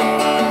here.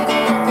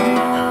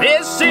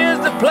 This is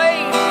the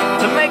place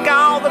to make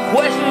all the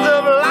questions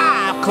of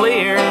life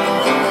clear.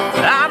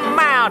 I'm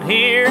out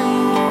here.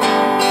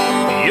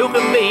 You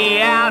can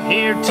be out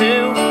here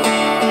too.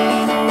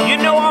 You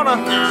know, on a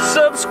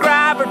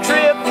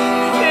trip,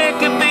 it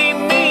could be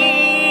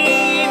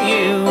me and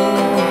you.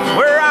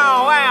 We're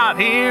all out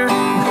here.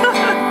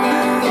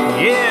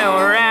 Yeah,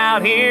 we're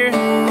out here.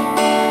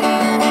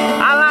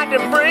 I like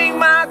to bring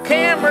my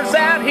cameras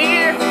out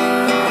here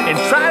and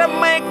try to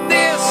make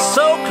this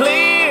so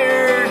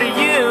clear to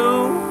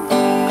you.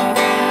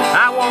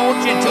 I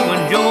want you to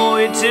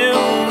enjoy it too.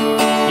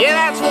 Yeah,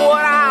 that's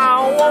what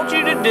I want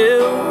you to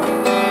do.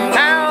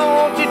 I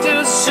want you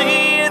to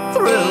see it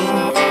through.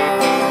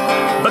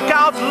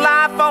 Because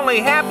life only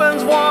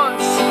happens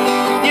once.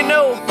 You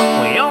know,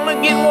 we only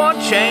get one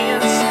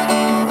chance.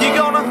 You're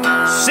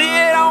gonna see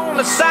it on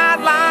the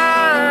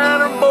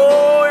sideline, or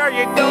boy, are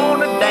you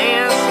gonna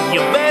dance.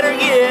 You better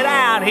get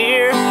out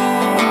here.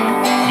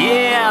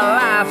 Yeah,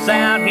 life's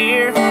out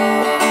here.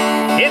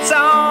 It's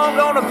all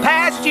gonna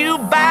pass you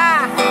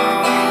by,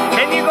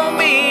 and you're gonna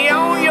be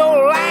on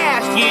your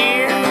last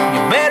year.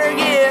 You better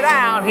get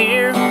out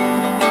here.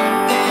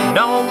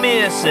 Don't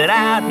miss it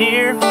out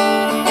here.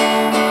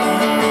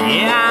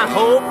 Yeah, I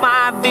hope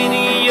my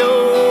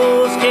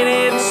videos can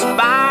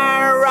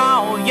inspire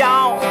all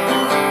y'all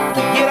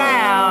to get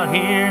out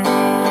here.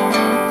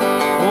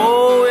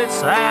 Oh,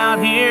 it's out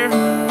here.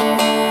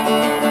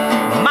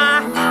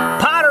 My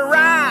pot of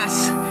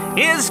rice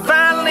is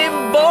finally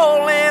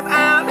boiling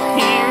out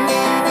here,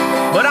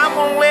 but I'm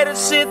gonna let it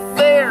sit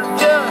there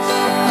just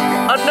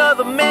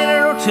another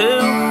minute or two,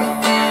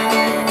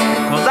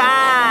 'cause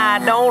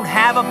I don't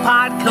have a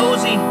pot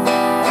cozy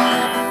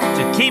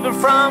to keep it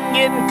from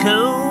getting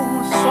cool.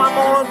 So I'm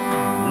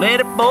gonna let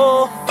it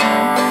boil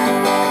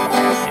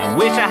and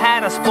wish I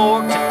had a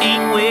spork to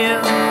eat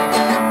with.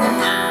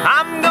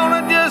 I'm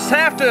gonna just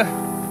have to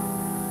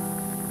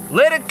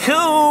let it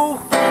cool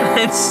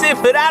and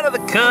sip it out of the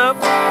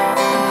cup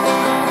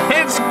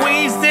and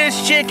squeeze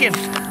this chicken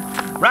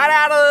right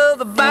out of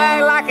the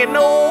bag like an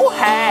old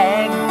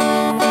hag.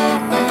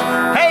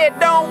 Hey, it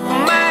don't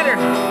matter,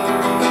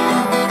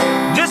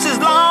 just as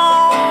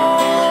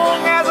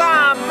long as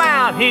I'm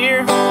out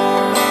here.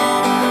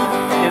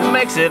 It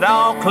makes it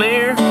all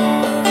clear.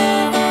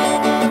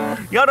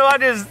 Y'all know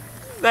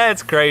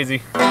that's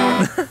crazy.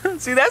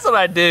 See, that's what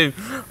I do.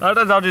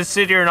 Sometimes I'll just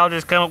sit here and I'll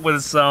just come up with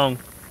a song.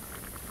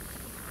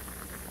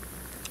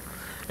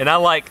 And I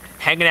like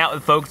hanging out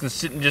with folks and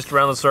sitting just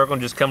around the circle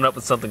and just coming up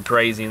with something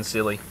crazy and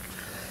silly.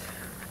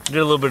 Did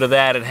a little bit of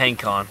that at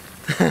HankCon.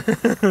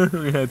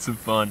 We had some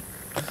fun.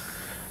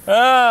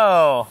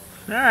 Oh,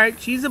 alright,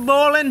 she's a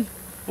boiling.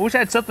 I wish I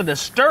had something to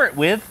stir it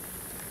with.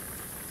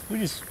 We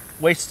just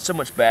wasted so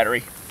much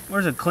battery.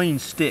 Where's a clean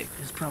stick?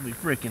 It's probably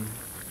freaking...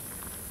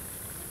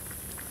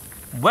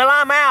 Well,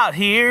 I'm out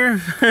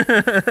here.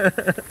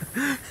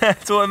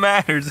 That's what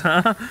matters,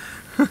 huh?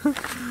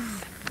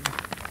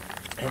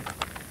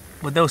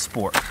 With no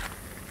sport.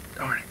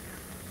 Darn it.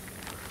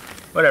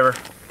 Whatever.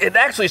 It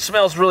actually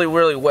smells really,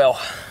 really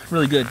well.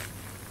 Really good.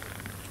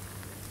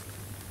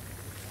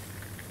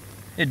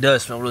 It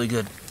does smell really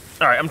good.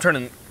 Alright, I'm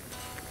turning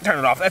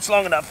it off. That's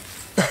long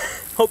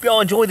enough. Hope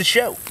y'all enjoy the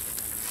show.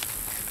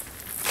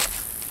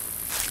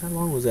 How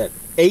long was that?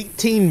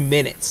 18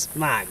 minutes.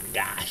 My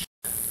gosh.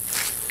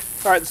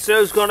 Alright, the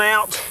stove's gone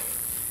out.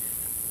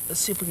 Let's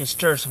see if we can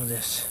stir some of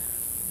this.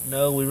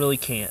 No, we really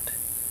can't.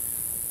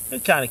 We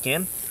kind of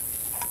can.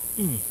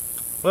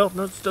 Well,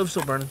 no, the stove's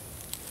still burning.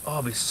 Oh,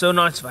 it'd be so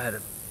nice if I had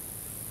a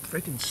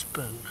freaking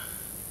spoon.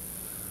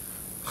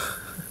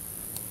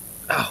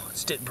 Oh, the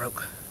stick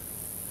broke.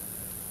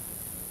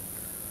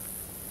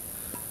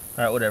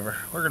 Alright, whatever.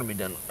 We're going to be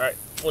done. Alright,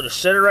 we'll just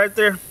set it right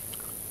there.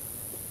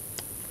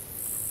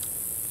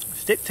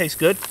 Stick tastes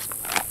good.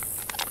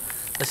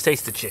 Let's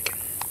taste the chicken.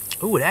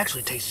 Ooh, it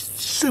actually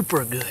tastes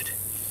super good.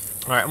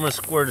 Alright, I'm going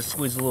to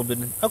squeeze a little bit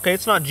in. Okay,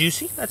 it's not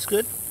juicy. That's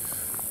good.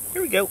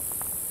 Here we go.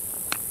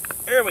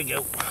 There we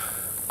go.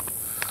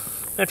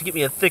 I have to get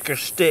me a thicker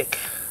stick.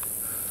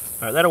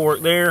 Alright, that'll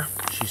work there.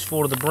 She's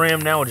full to the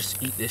brim. Now we'll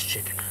just eat this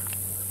chicken.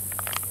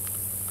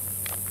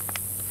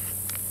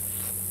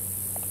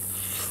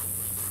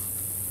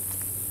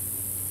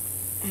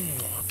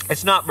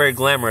 It's not very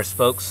glamorous,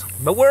 folks,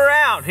 but we're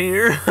out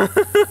here.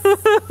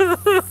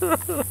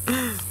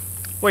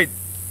 Wait,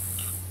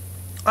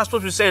 I was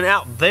supposed to be saying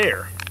out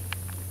there.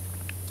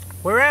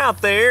 We're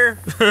out there.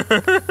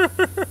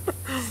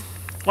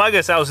 Well, I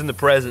guess I was in the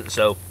present,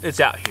 so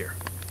it's out here.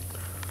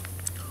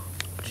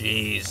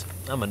 Jeez,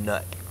 I'm a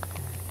nut.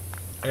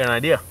 I got an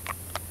idea.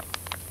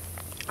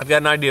 I've got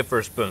an idea for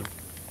a spoon.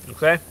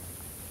 Okay?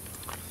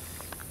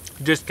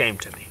 It just came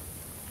to me.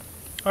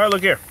 All right,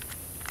 look here.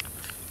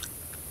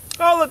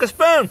 Oh, look, a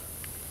spoon.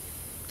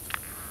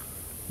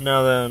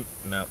 No,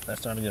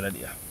 that's not a good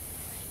idea.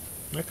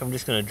 I think I'm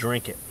just going to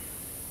drink it.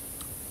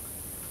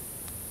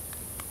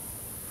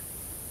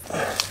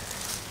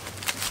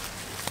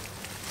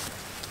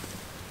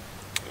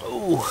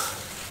 Oh,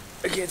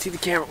 I can't see the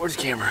camera. Where's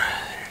the camera?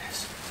 There it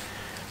is.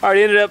 Alright,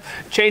 ended up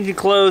changing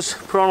clothes,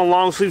 put on a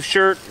long sleeve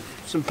shirt,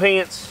 some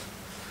pants,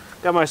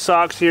 got my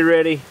socks here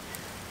ready.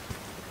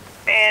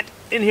 And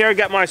in here I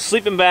got my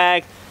sleeping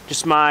bag,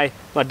 just my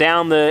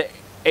down the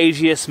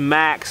AGS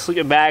Max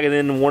sleeping bag, and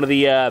then one of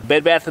the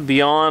Bed Bath &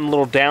 Beyond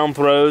little down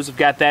throws. I've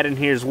got that in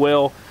here as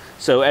well.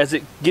 So as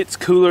it gets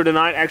cooler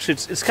tonight, actually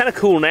it's kind of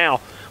cool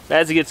now. But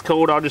as it gets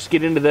cold, I'll just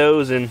get into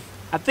those, and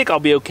I think I'll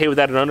be okay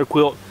without an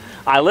underquilt.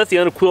 I left the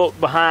underquilt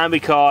behind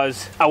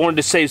because I wanted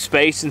to save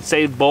space and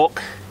save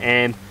bulk.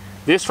 And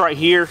this right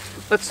here,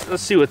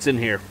 let's see what's in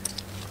here.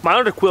 My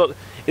underquilt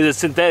is a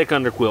synthetic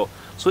underquilt,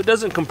 so it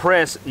doesn't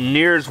compress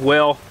near as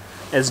well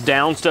as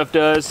down stuff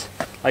does.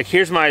 Like,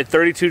 here's my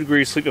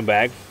 32-degree sleeping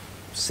bag,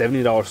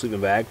 $70 sleeping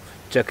bag.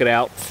 Check it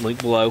out,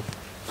 link below.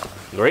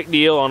 Great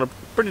deal on a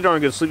pretty darn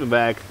good sleeping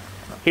bag.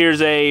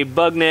 Here's a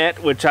bug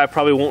net, which I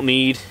probably won't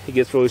need. It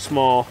gets really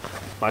small.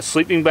 My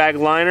sleeping bag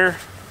liner,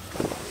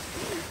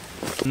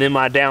 and then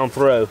my down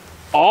throw.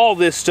 All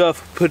this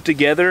stuff put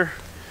together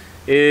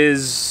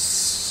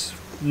is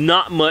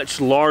not much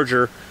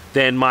larger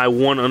than my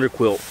one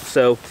underquilt.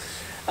 So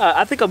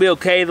I think I'll be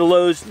okay. The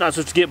low's not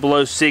supposed to get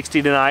below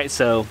 60 tonight,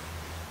 so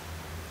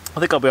I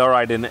think I'll be all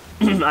right in it.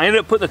 I ended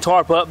up putting the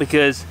tarp up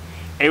because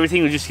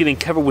everything was just getting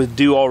covered with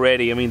dew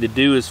already. I mean, the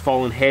dew is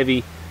falling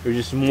heavy. There's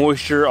just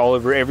moisture all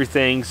over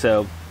everything,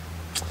 so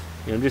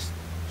just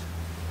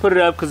put it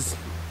up because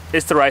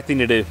it's the right thing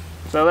to do.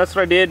 So that's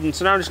what I did, and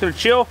so now I'm just gonna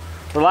chill,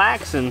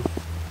 relax, and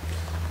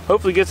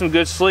hopefully get some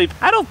good sleep.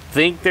 I don't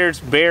think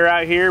there's bear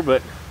out here,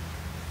 but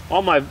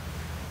all my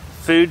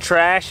food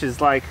trash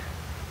is like,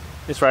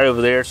 it's right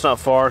over there. It's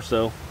not far,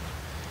 so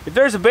if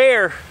there's a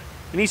bear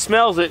and he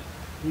smells it,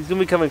 he's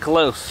gonna be coming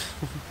close.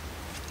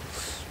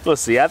 We'll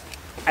see. I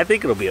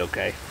think it'll be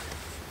okay.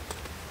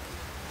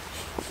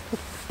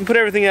 I put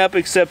everything up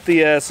except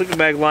the sleeping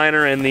bag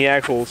liner and the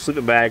actual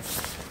sleeping bag.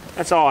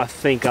 That's all I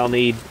think I'll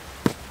need.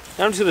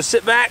 Now I'm just gonna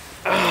sit back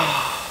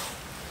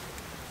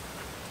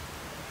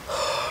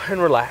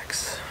and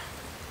relax.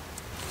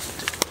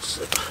 Take a little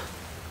sip.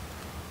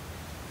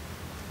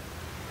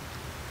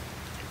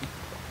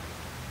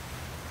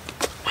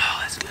 Oh,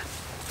 that's good.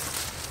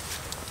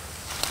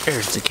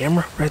 There's the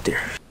camera right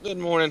there. Good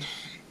morning.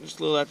 Just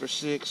a little after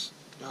 6.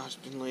 Oh,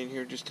 I've been laying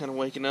here just kind of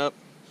waking up.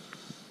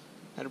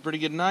 Had a pretty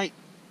good night.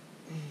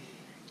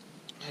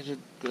 I had to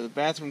go to the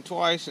bathroom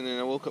twice, and then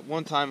I woke up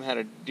one time and had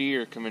a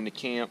deer come into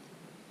camp.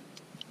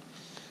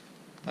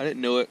 I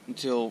didn't know it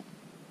until,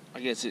 I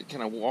guess, it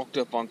kind of walked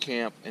up on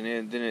camp, and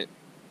then it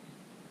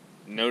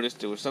noticed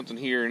there was something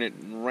here, and it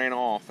ran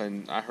off,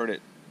 and I heard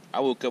it. I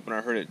woke up and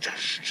I heard it,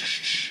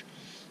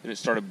 and it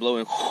started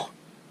blowing.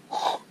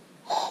 So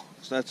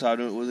that's how I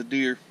knew it was a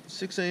deer.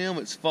 6 a.m.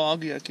 It's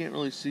foggy. I can't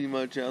really see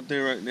much out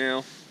there right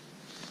now.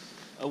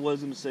 I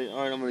was going to say,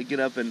 all right, I'm going to get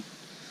up and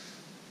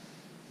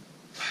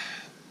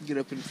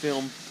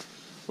film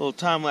a little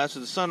time lapse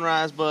of the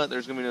sunrise, but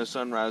there's going to be no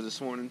sunrise this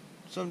morning.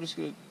 So I'm just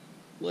going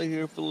to lay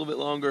here for a little bit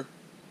longer.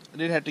 I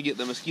did have to get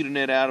the mosquito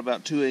net out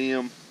about 2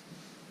 a.m.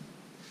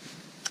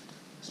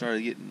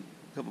 Started getting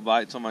a couple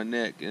bites on my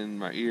neck and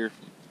my ear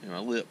and my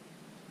lip.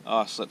 Oh,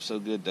 I slept so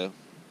good though.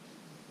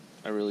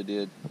 I really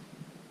did.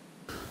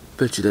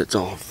 Bet you that's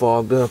all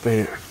fogged up,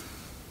 ain't it?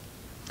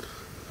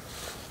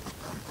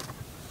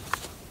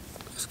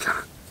 It's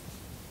kind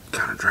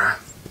of dry.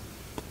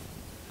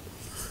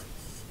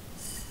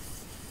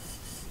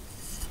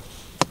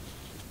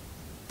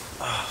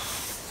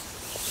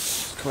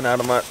 Coming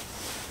out of my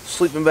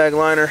sleeping bag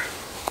liner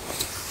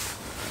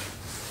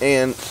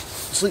and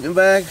sleeping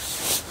bag.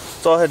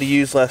 That's all I had to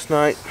use last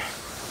night.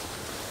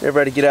 Never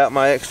had to get out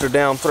my extra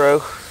down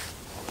throw.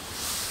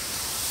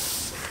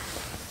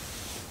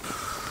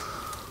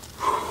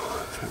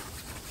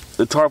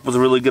 The tarp was a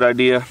really good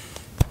idea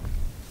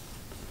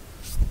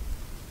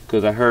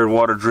because I heard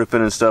water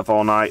dripping and stuff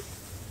all night.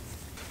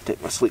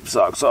 Take my sleep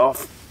socks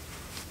off.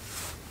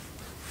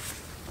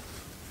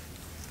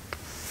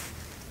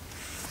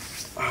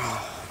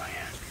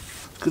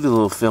 Let's do a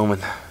little filming.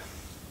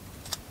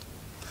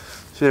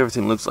 See what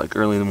everything looks like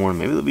early in the morning.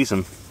 Maybe there'll be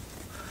some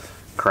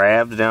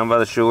crabs down by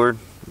the shore.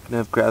 We can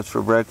have crabs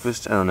for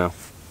breakfast. I don't know.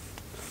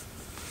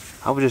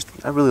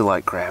 I really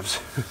like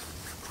crabs.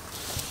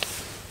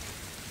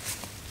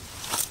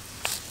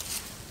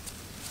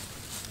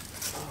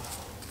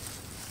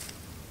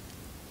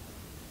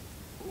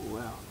 Oh,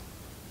 wow.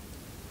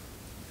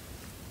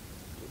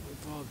 Getting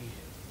foggy.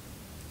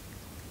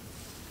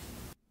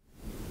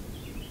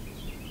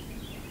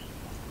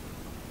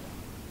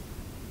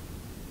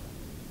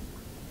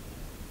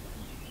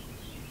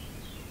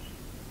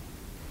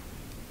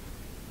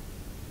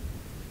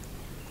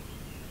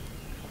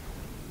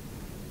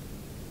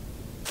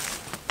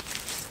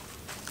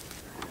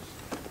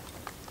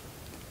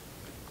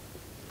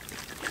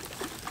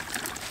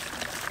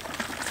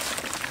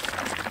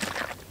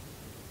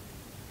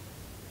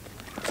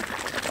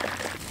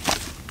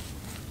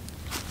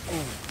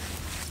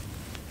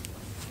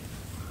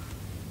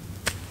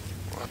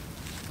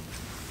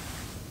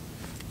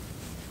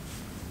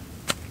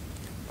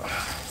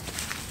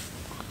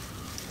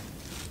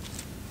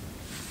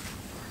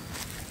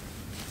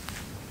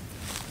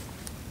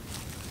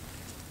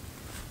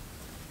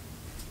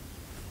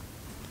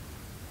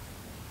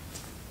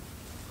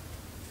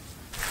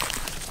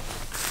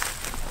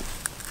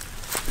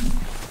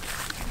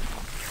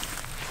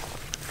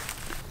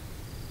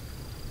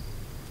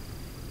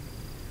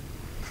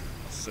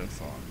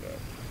 so fogged up.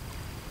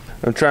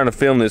 I'm trying to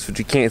film this, but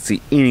you can't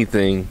see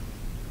anything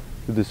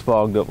with this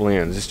fogged up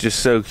lens. It's just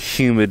so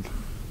humid.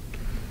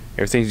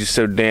 Everything's just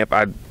so damp.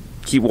 I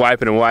keep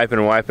wiping and wiping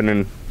and wiping,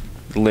 and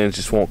the lens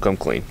just won't come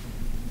clean.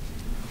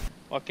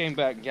 Well, I came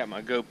back and got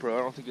my GoPro.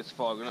 I don't think it's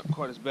fogging up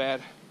quite as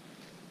bad,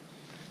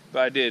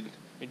 but I did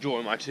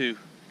enjoy my 2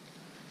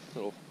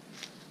 little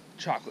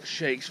chocolate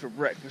shakes for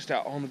breakfast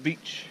out on the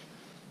beach.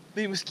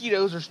 The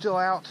mosquitoes are still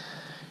out,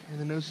 and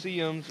the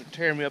no-see-ums are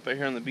tearing me up out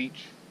here on the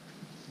beach.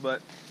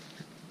 But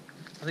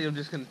I think I'm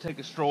just going to take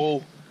a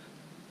stroll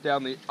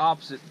down the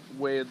opposite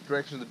way of the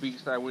direction of the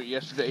beach that I went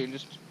yesterday and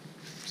just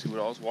see what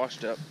all's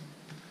washed up.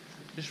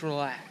 Just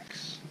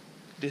relax,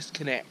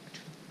 disconnect.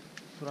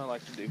 That's what I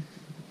like to do.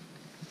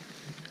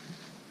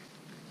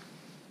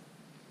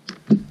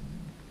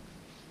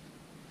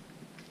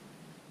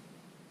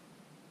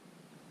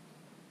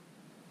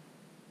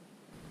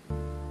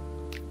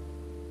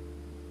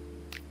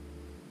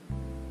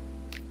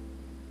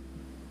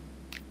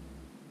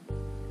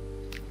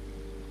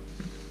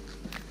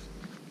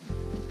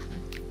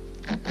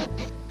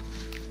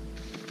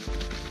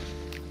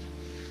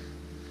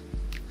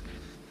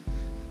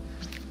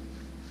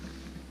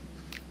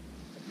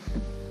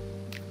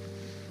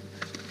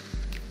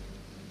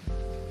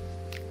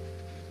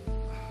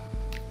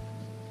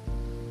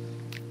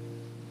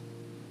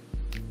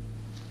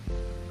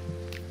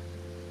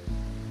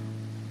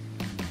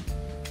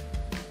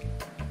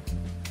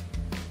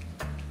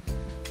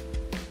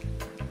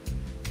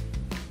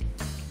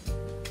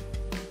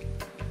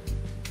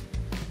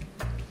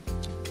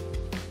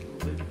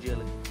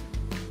 Jelly.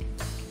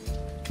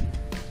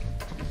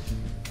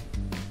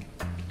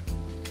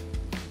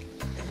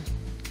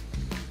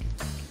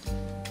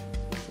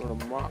 Sort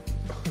of mop.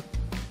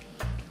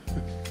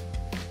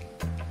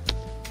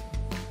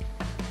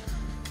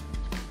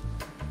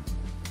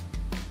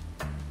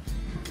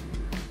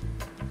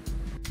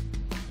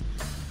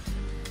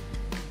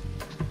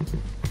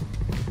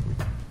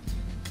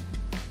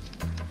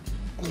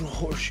 Little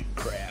horseshoe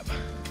crab.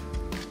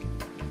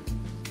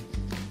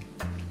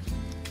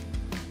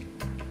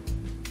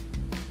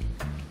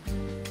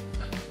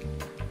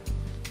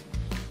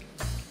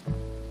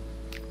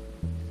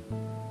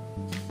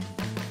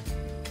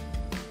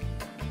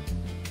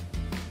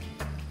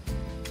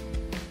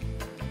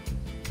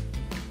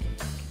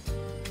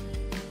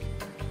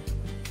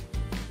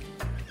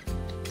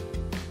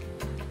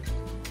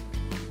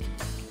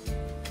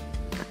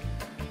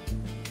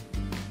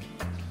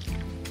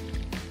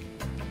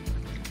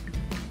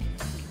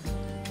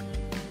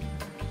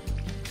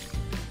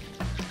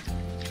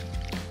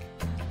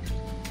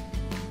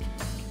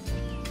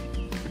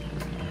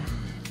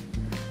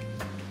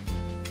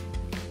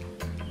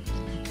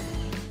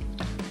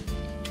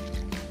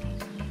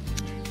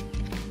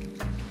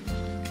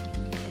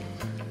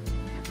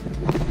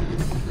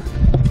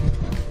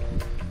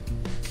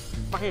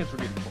 My hands were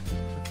getting full.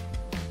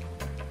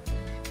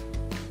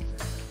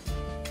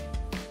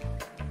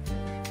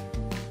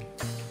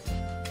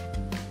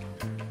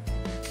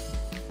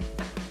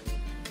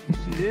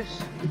 See this?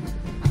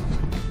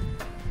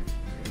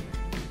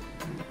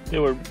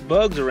 There were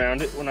bugs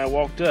around it when I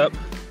walked up.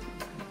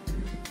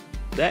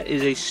 That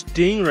is a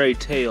stingray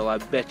tail, I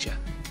betcha.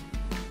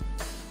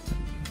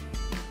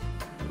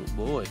 Oh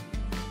boy.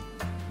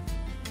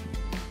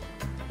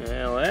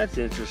 Well, that's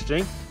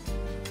interesting.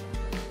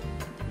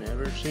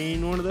 Never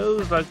seen one of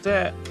those like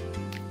that.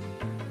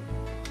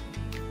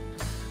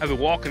 I've been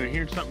walking and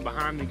hearing something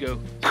behind me go.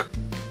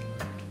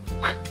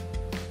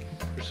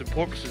 There's some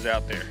porpoises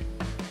out there.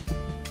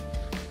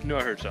 I knew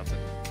I heard something.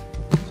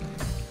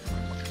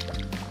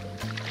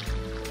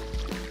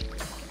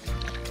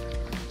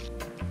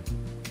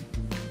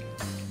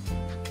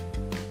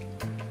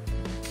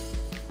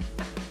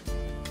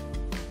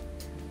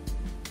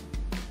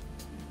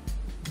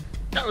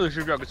 Not really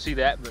sure if y'all could see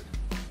that, but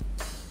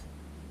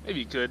maybe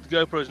you could. The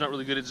GoPro's not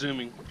really good at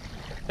zooming.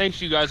 Thanks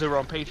to you guys over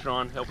on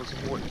Patreon helping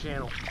support the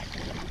channel.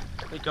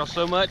 Thank y'all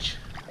so much.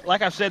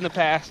 Like I've said in the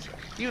past,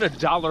 even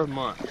 $1 a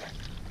month.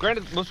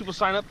 Granted, most people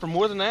sign up for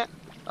more than that.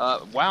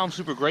 Wow, I'm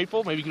super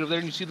grateful. Maybe you get over there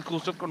and you see the cool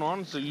stuff going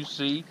on, so you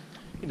see,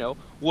 you know,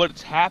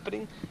 what's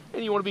happening,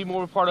 and you want to be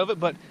more a part of it.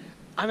 But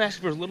I'm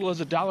asking for as little as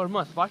 $1 a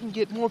month. If I can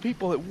get more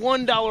people at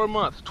 $1 a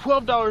month,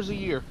 $12 a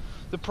year,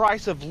 the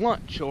price of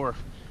lunch, or,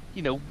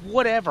 you know,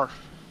 whatever,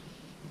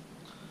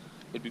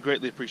 it'd be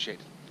greatly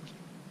appreciated.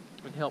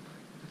 And help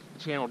the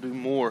channel do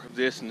more of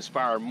this and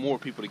inspire more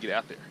people to get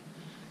out there.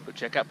 But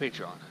check out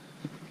Patreon.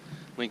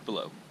 Link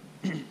below.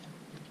 I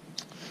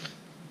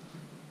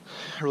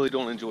really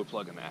don't enjoy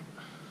plugging that,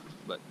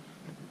 but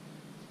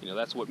you know,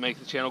 that's what makes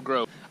the channel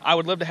grow. I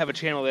would love to have a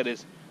channel that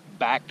is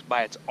backed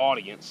by its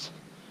audience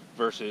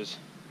versus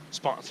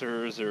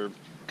sponsors or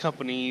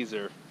companies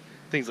or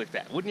things like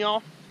that. Wouldn't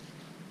y'all?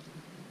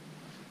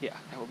 Yeah,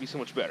 that would be so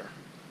much better.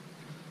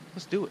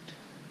 Let's do it.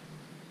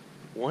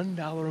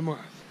 $1 a month.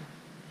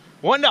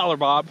 $1,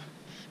 Bob.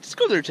 Just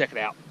go there and check it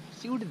out.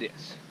 See what it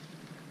is.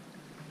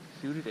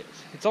 See what it is.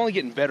 It's only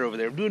getting better over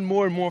there. I'm doing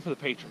more and more for the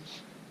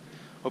patrons.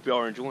 Hope y'all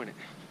are enjoying it.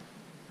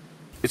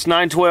 It's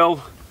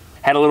 9:12,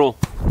 Had a little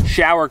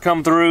shower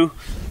come through.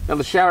 Now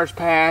the shower's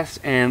passed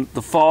and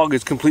the fog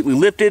is completely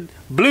lifted.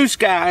 Blue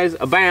skies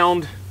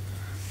abound.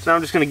 So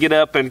I'm just gonna get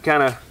up and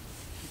kind of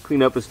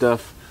clean up and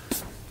stuff.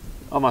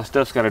 All my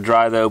stuff's gotta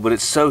dry though, but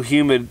it's so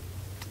humid,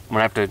 I'm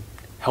gonna have to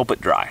help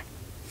it dry.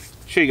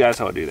 Show you guys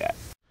how I do that.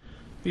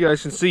 You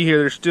guys can see here,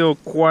 there's still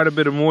quite a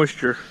bit of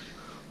moisture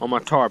on my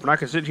tarp. And I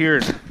can sit here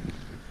and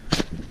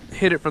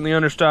hit it from the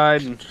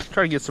underside and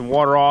try to get some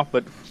water off,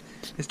 but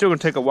it's still gonna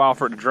take a while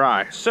for it to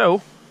dry.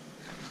 So,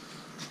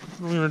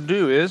 what I'm gonna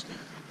do is,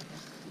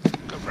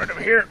 go right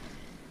over here.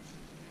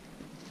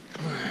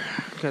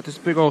 Got this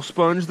big old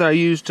sponge that I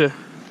use to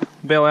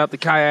bail out the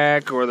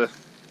kayak or the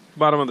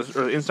bottom of the,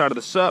 or the inside of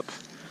the sup.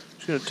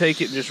 Just gonna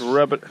take it and just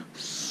rub it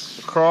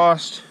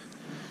across.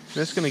 And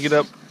it's gonna get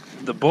up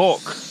the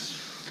bulk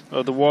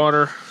of the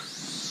water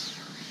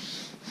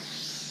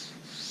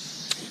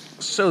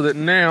so that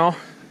now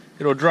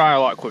it'll dry a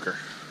lot quicker.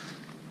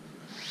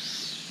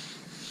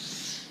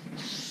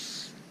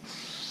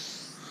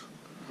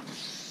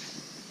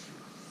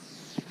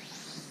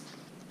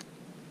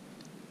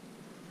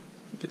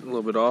 Getting a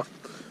little bit off,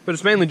 but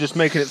it's mainly just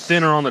making it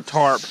thinner on the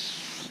tarp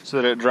so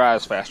that it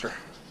dries faster.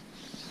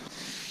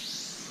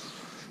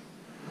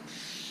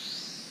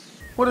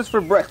 What is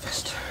for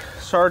breakfast?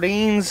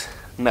 Sardines?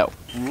 No.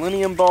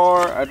 Millennium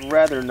bar? I'd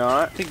rather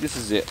not. I think this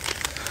is it.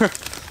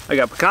 I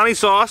got pecani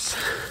sauce.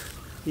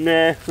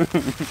 Nah.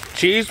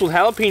 Cheese with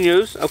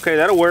jalapenos. Okay,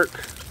 that'll work.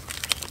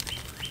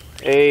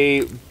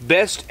 A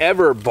best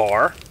ever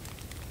bar.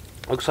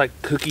 Looks like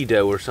cookie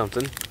dough or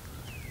something.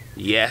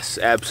 Yes,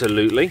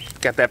 absolutely.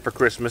 Got that for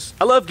Christmas.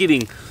 I love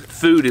getting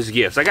food as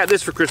gifts. I got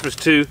this for Christmas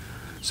too.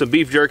 Some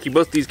beef jerky.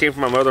 Both these came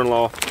from my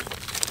mother-in-law.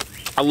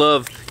 I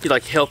love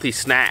like healthy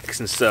snacks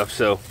and stuff.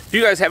 So if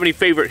you guys have any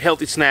favorite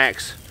healthy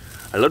snacks,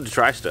 I love to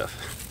try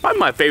stuff. Probably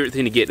my favorite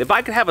thing to get. If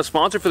I could have a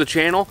sponsor for the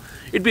channel,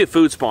 it'd be a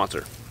food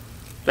sponsor.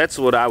 That's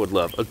what I would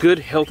love. A good,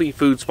 healthy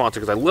food sponsor,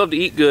 because I love to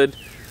eat good.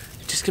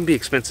 It just can be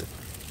expensive.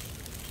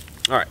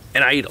 All right,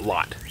 and I eat a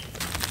lot.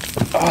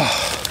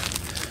 Oh.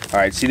 All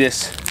right, see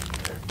this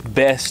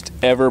best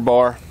ever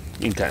bar?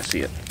 You can kind of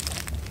see it.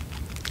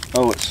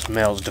 Oh, it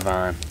smells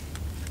divine.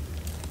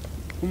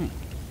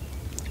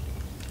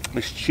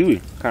 It's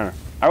chewy, kind of.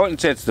 I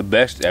wouldn't say it's the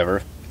best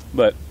ever,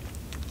 but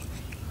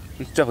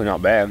it's definitely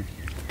not bad.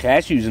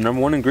 Cashew is the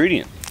 #1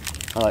 ingredient.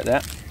 I like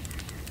that.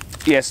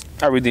 Yes,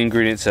 I read the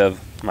ingredients of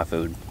my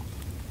food.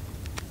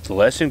 The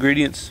less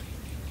ingredients,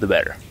 the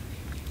better.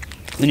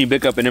 Then you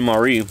pick up an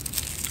MRE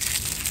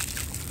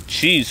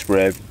cheese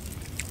spread,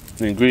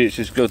 the ingredients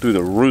just go through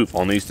the roof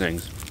on these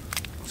things.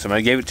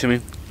 Somebody gave it to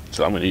me,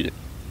 so I'm gonna eat it.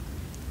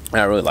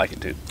 And I really like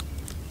it too.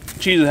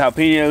 Cheese with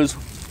jalapenos,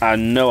 I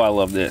know I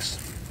love this.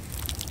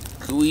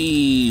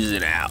 Squeeze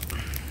it out.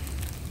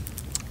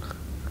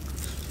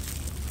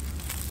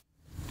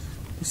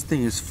 This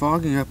thing is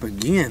fogging up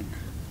again.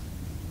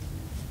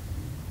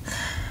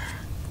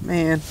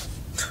 Man.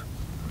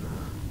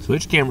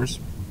 Switch cameras.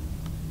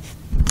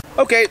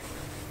 Okay.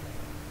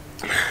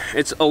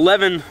 It's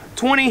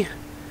 11:20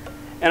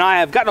 and I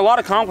have gotten a lot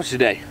accomplished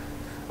today.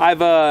 I've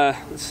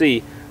let's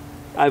see.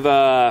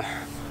 No,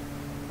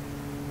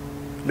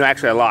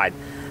 actually I lied.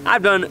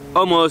 I've done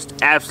almost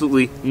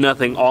absolutely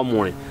nothing all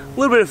morning. A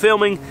little bit of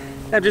filming.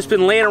 I've just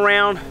been laying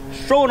around,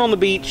 strolling on the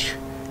beach,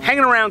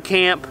 hanging around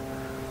camp,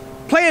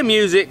 playing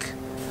music,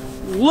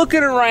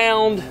 looking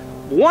around,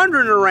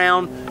 wandering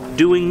around,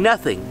 doing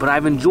nothing, but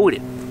I've enjoyed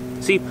it.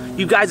 See,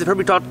 you guys have heard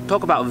me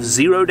talk about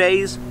 0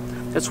 days.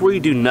 That's where you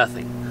do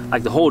nothing,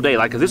 like the whole day.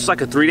 Like if this is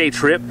like a 3-day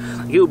trip,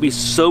 it would be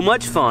so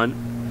much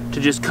fun to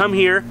just come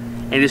here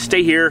and just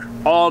stay here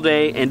all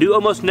day and do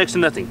almost next to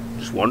nothing.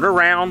 Just wander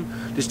around,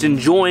 just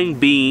enjoying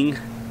being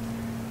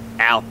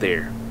out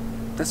there.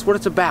 That's what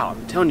it's about.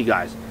 I'm telling you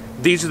guys,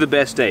 these are the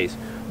best days.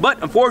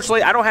 But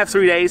unfortunately, I don't have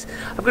 3 days.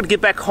 I'm gonna get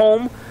back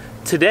home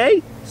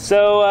today.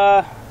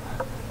 So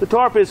the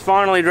tarp is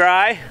finally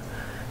dry.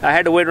 I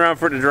had to wait around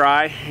for it to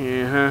dry.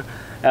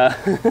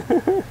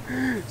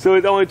 So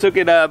it only took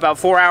it about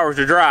 4 hours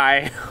to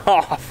dry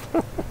off.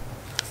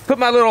 Put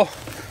my little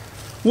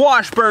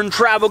Washburn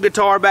travel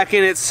guitar back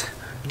in its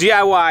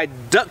DIY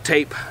duct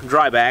tape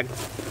dry bag.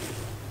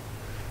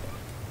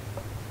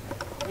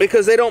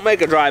 Because they don't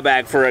make a dry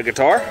bag for a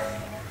guitar.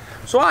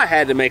 So I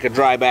had to make a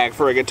dry bag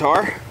for a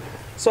guitar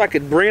so I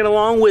could bring it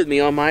along with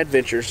me on my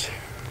adventures.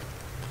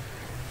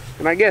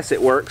 And I guess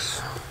it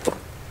works.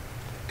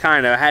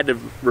 Kinda. I had to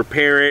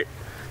repair it.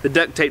 The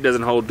duct tape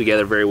doesn't hold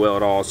together very well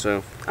at all,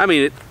 so I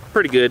mean it's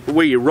pretty good. But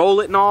where you roll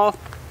it and all,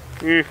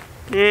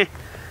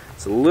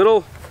 it's a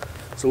little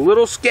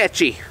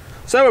sketchy.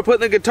 So we're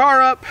putting the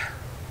guitar up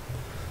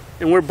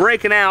and we're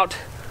breaking out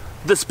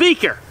the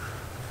speaker.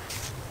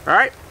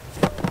 Alright?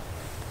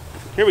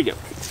 Here we go.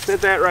 Set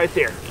that right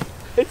there.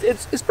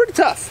 It's pretty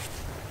tough.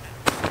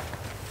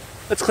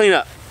 Let's clean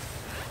up.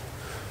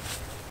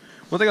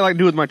 One thing I like to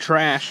do with my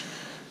trash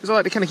is I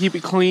like to kind of keep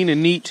it clean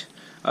and neat.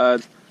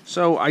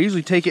 So I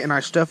usually take it and I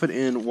stuff it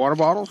in water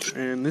bottles.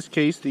 And in this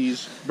case,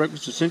 these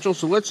breakfast essentials.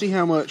 So let's see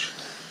how much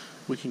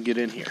we can get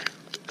in here.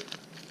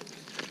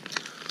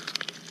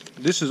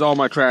 This is all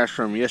my trash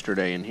from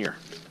yesterday in here.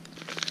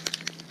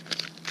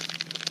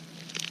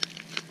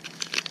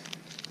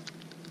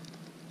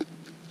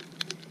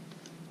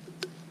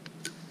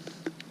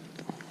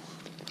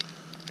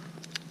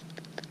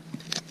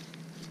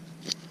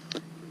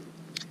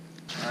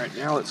 Alright,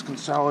 now let's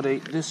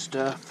consolidate this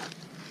stuff.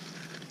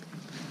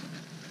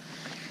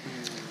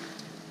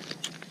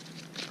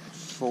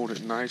 Fold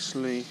it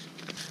nicely.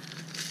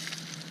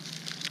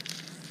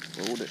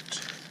 Fold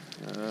it.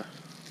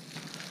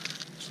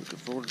 So we can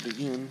fold it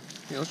again.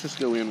 Yeah, let's just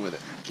go in with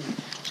it.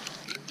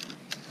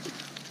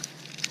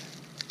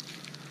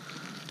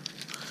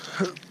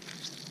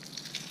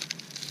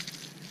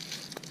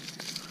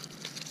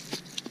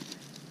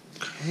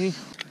 Okay.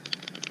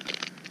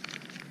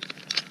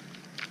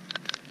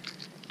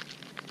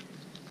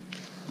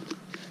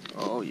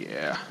 Oh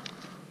yeah.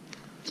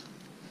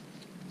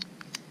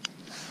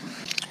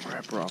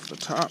 Wrap her off the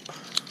top.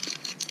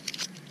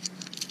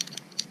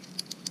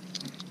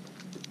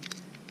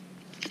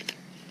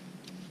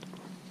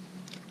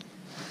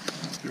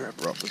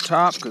 Wrap her off the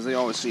top because they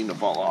always seem to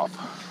fall off.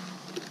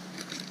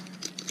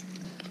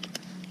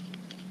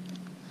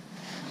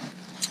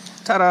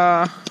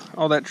 Ta-da!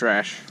 All that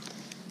trash.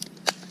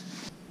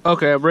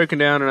 Okay, I'm breaking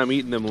down and I'm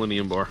eating the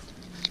Millennium Bar.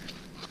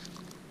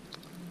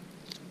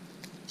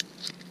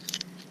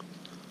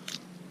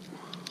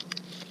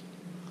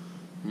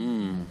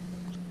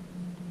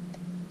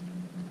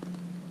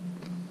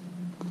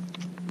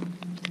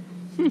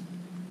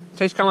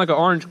 Tastes kind of like an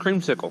orange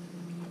creamsicle.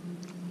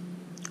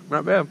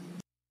 Not bad.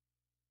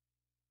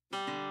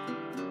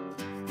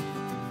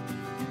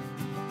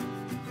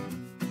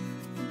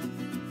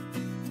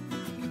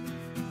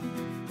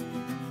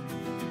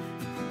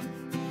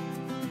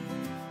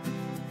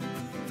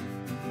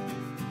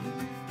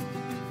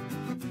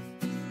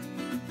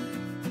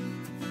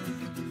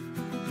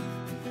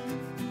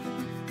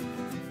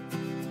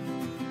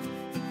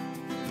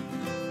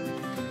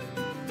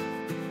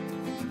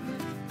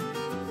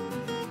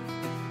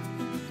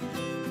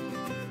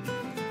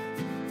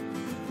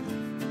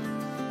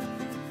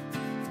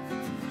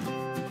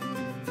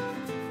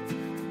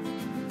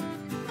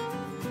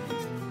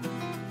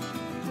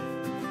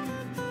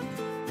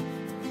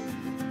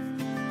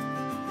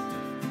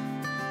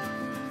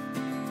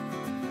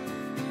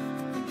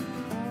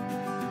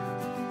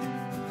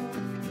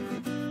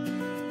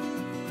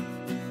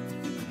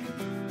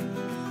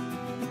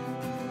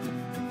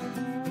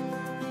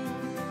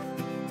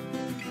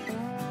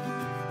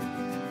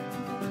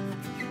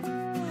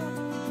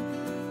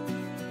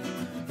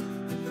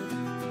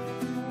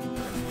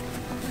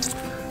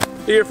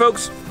 Here,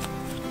 folks,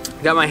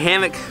 got my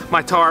hammock,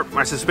 my tarp,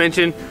 my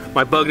suspension,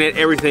 my bug net,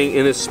 everything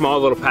in this small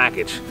little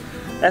package.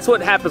 That's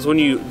what happens when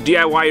you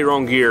DIY your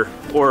own gear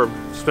or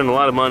spend a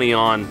lot of money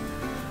on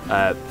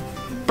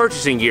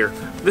purchasing gear.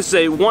 This is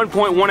a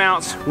 1.1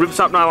 ounce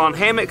ripstop nylon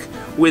hammock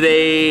with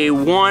a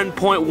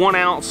 1.1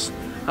 ounce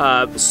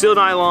steel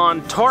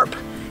nylon tarp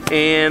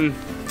and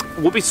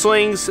whoopee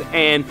slings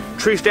and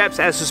tree straps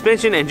as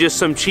suspension and just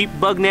some cheap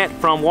bug net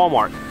from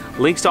Walmart.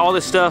 Links to all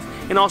this stuff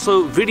and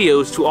also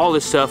videos to all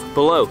this stuff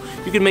below.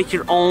 You can make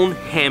your own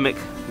hammock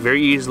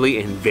very easily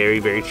and very,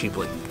 very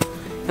cheaply.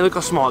 And look how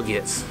small it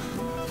gets.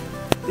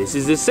 This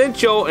is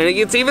essential and it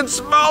gets even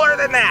smaller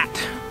than that.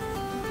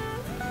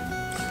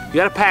 You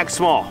gotta pack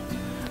small.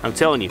 I'm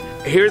telling you.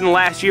 Here in the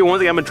last year, one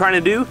thing I've been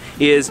trying to do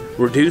is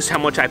reduce how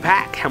much I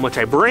pack, how much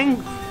I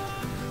bring.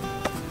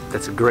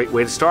 That's a great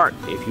way to start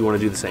if you want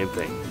to do the same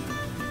thing.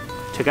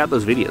 Check out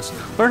those videos.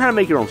 Learn how to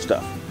make your own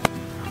stuff.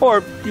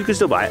 Or you can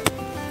still buy it.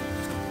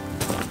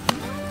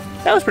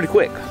 That was pretty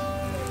quick.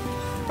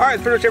 All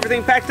right, pretty much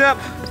everything packed up.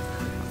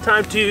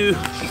 Time to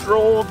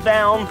stroll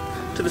down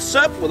to the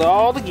sup with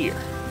all the gear.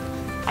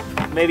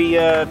 Maybe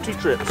 2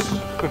 trips.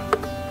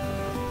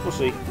 We'll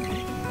see.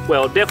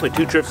 Well, definitely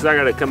 2 trips because I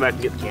gotta come back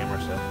and get the camera,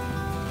 so.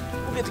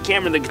 We'll get the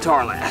camera and the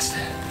guitar last.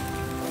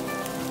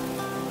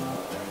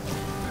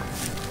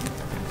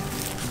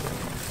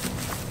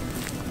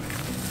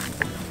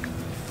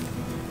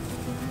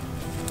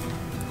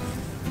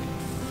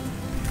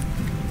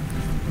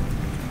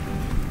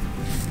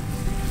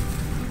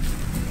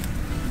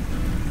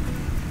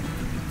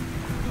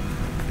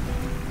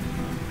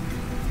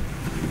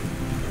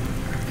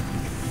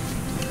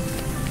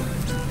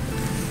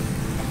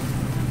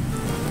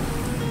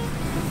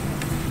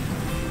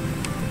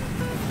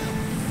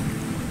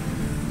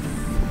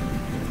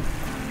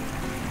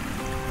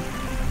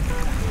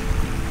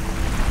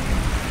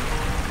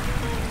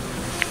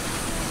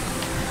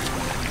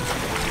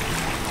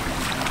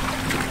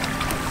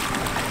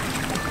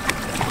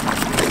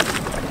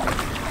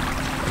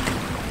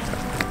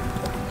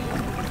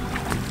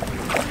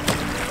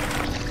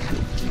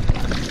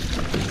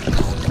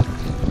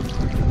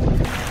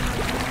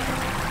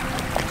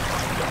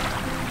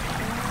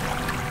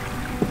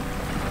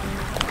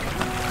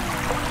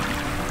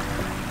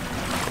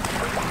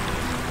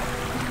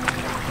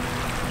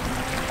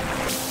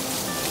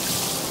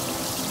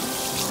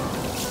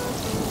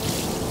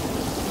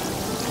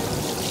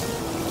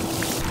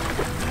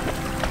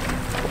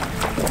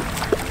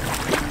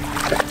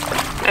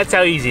 That's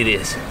how easy it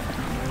is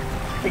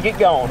to get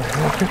going.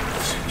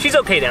 She's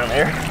okay down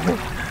there. All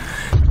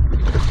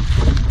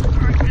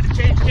right, good to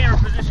change camera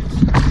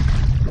positions.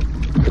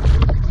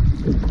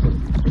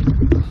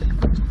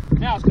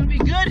 Now it's gonna be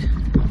good.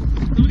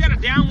 We got a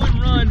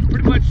downwind run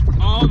pretty much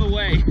all the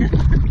way,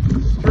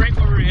 straight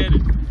where we're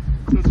headed.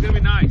 So it's gonna be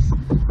nice.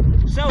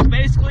 So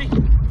basically,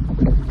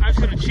 I'm just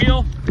gonna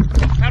chill,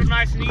 paddle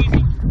nice and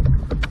easy,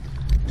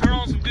 turn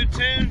on some good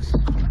tunes,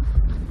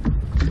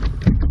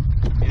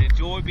 and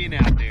enjoy being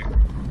out there.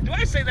 Do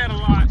I say that a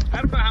lot? I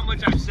don't know how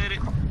much I've said it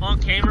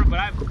on camera, but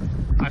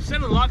I've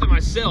said it a lot to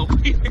myself,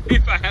 even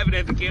if I haven't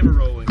had the camera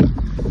rolling.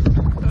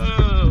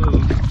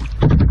 Oh,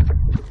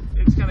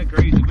 it's kind of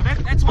crazy, but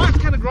that's why it's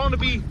kind of grown to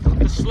be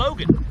the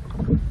slogan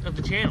of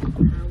the channel.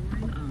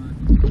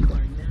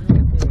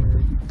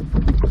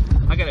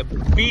 I got a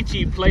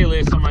beachy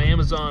playlist on my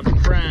Amazon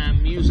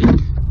Prime Music.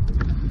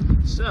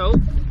 So,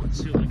 let's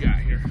see what we got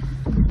here.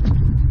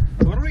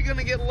 What are we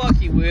gonna get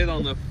lucky with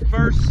on the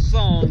first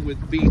song with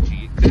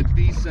beachy? It could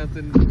be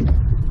something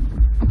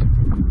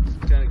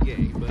kind of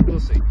gay, but we'll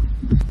see.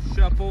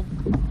 Shuffle.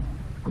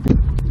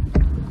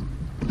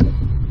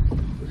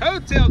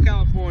 Hotel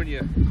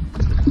California.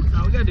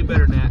 No, we gotta do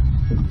better than that.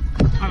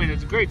 I mean,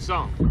 it's a great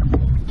song.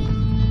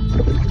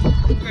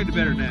 We gotta do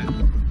better than that.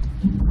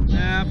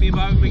 Nah, me and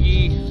Bobby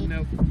McGee.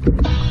 Nope.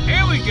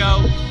 Here we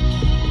go.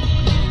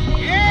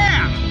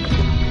 Yeah!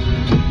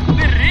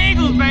 Bit of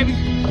Eagles, baby.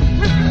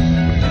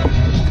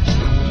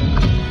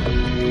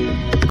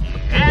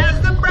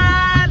 As the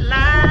bright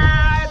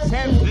lights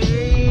have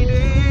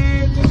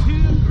faded to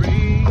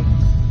green.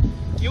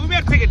 Yeah, we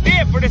better take a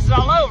dip before this is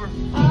all over.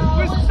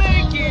 We're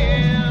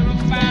thinking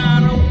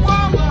about a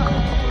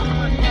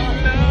woman who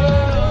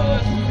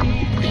loves me.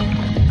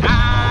 I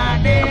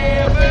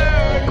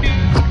never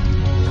knew,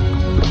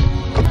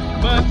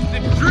 but the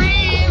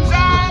dreams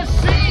I've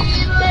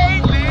seen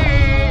lately,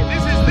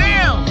 this is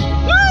them.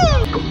 Woo!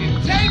 And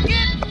take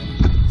it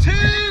to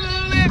the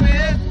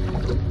limit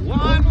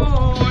one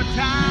more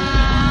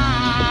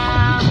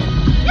time.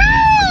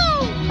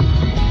 Woo!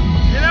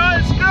 You know what?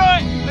 Screw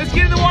it. Let's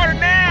get in the water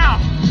now.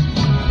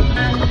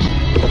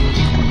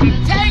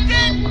 Take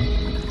it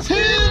to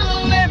the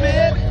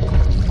limit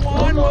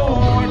one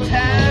more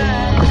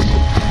time.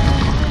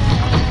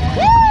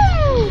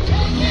 Woo!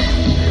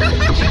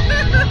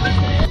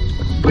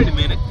 Wait a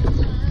minute.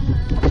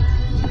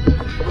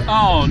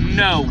 Oh,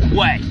 no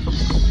way.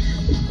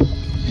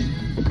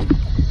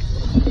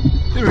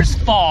 There is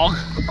fog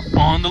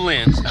on the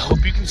lens. I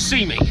hope you can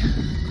see me.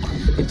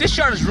 If this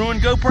shot is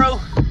ruined, GoPro,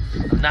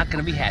 I'm not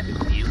gonna be happy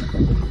with you.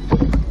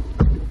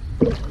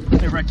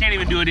 Whatever, I can't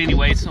even do it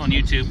anyway. It's on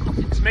YouTube.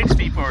 It makes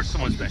me for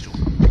someone special.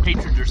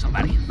 Patrons or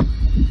somebody.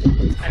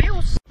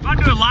 Adios. I'm about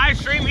to do a live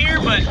stream here,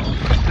 but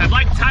I'd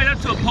like tied up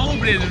to a pole,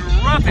 but it's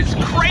rough. It's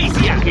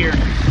crazy out here. So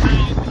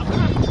I'm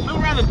gonna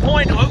move around the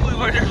point, hopefully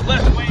where there's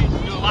less wind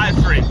to do a live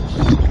stream.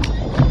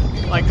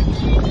 Like,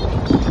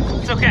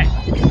 it's okay.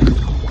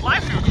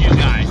 Live stream for you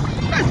guys.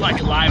 You guys like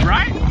it live,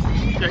 right?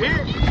 You're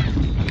here.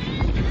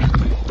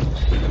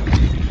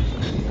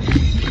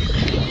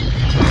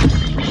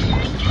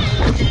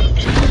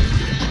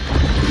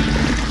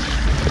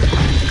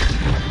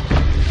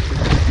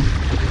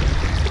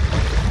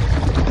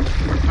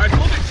 Alright, it's a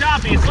little bit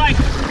choppy. It's like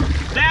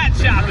that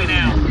choppy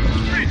now.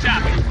 Pretty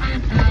choppy.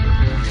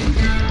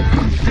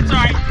 It's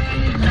alright.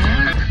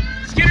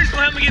 Skitter's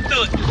gonna help me get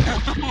through it.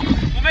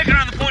 We'll make it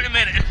around the point in a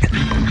minute.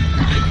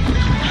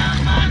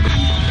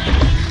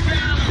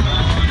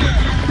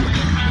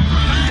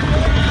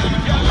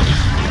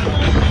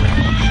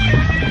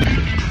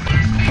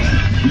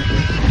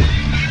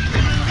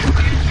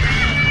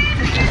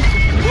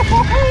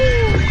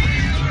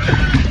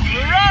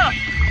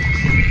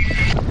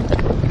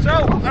 So, I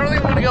don't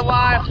think I'm gonna go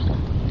live.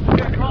 I'm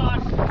gonna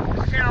cross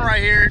this channel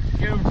right here,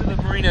 get over to the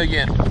marina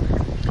again.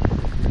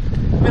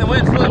 Man, the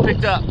wind's really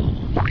picked up. I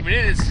mean,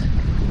 it is,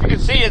 you can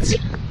see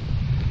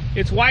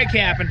it's white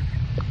capping,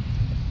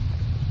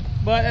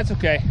 but that's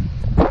okay.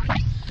 We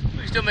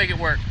can still make it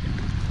work.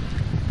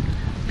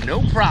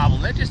 No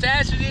problem, that just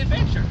adds to the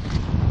adventure.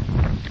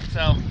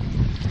 So,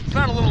 it's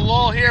not a little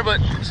lull here,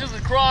 but as soon as we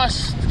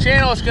cross the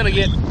channel, it's gonna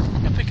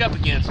pick up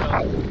again, so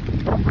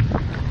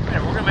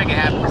whatever, we're gonna make it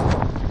happen.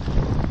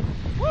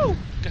 Woo!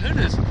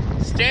 Kahuna's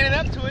standing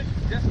up to it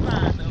just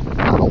fine, though.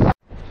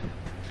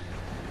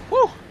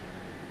 Woo!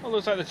 Well,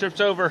 looks like the trip's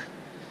over.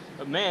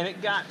 But man,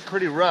 it got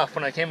pretty rough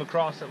when I came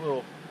across that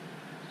little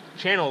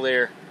channel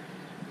there.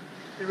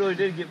 It really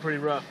did get pretty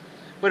rough.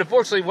 But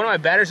unfortunately, one of my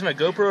batteries in my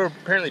GoPro are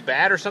apparently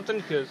bad or something,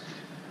 because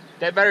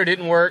that battery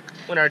didn't work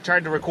when I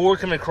tried to record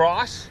coming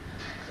across.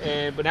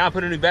 But now I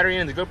put a new battery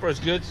in, the GoPro's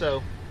good,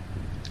 so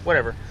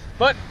whatever.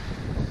 But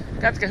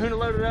got the Kahuna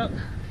loaded up.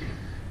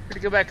 Ready to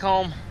go back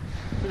home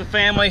with the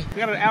family. We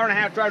got an hour and a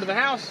half drive to the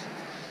house.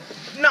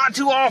 Not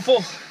too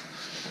awful.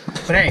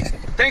 But hey,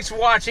 thanks for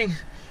watching.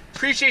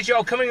 Appreciate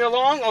y'all coming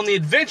along on the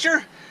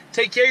adventure.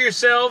 Take care of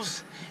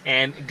yourselves,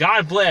 and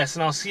God bless.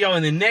 And I'll see y'all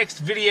in the next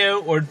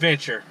video or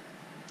adventure.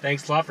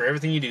 Thanks a lot for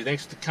everything you do.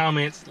 Thanks for the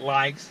comments,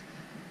 likes,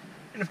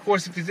 And of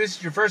course, if this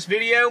is your first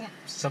video,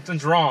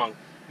 something's wrong.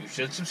 You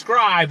should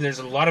subscribe. There's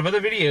a lot of other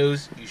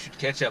videos you should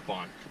catch up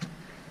on.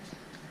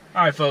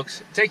 Alright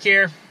folks, take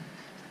care.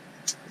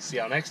 See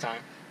y'all next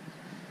time.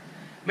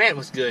 Man, it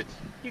was good.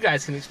 You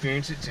guys can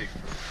experience it too.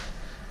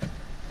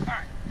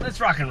 Alright, let's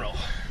rock and roll.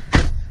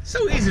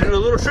 So easy to do a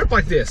little trip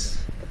like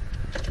this.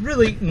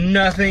 Really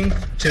nothing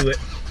to it.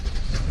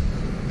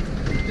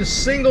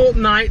 Just single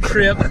night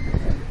trip.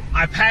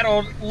 I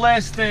paddled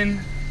less than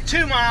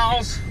 2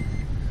 miles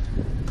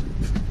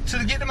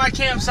to get to my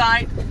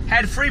campsite.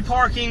 Had free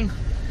parking.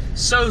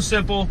 So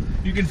simple.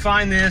 You can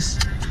find this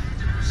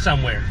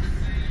somewhere.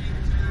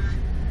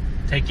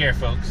 Take care,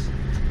 folks.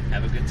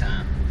 Have a good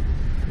time.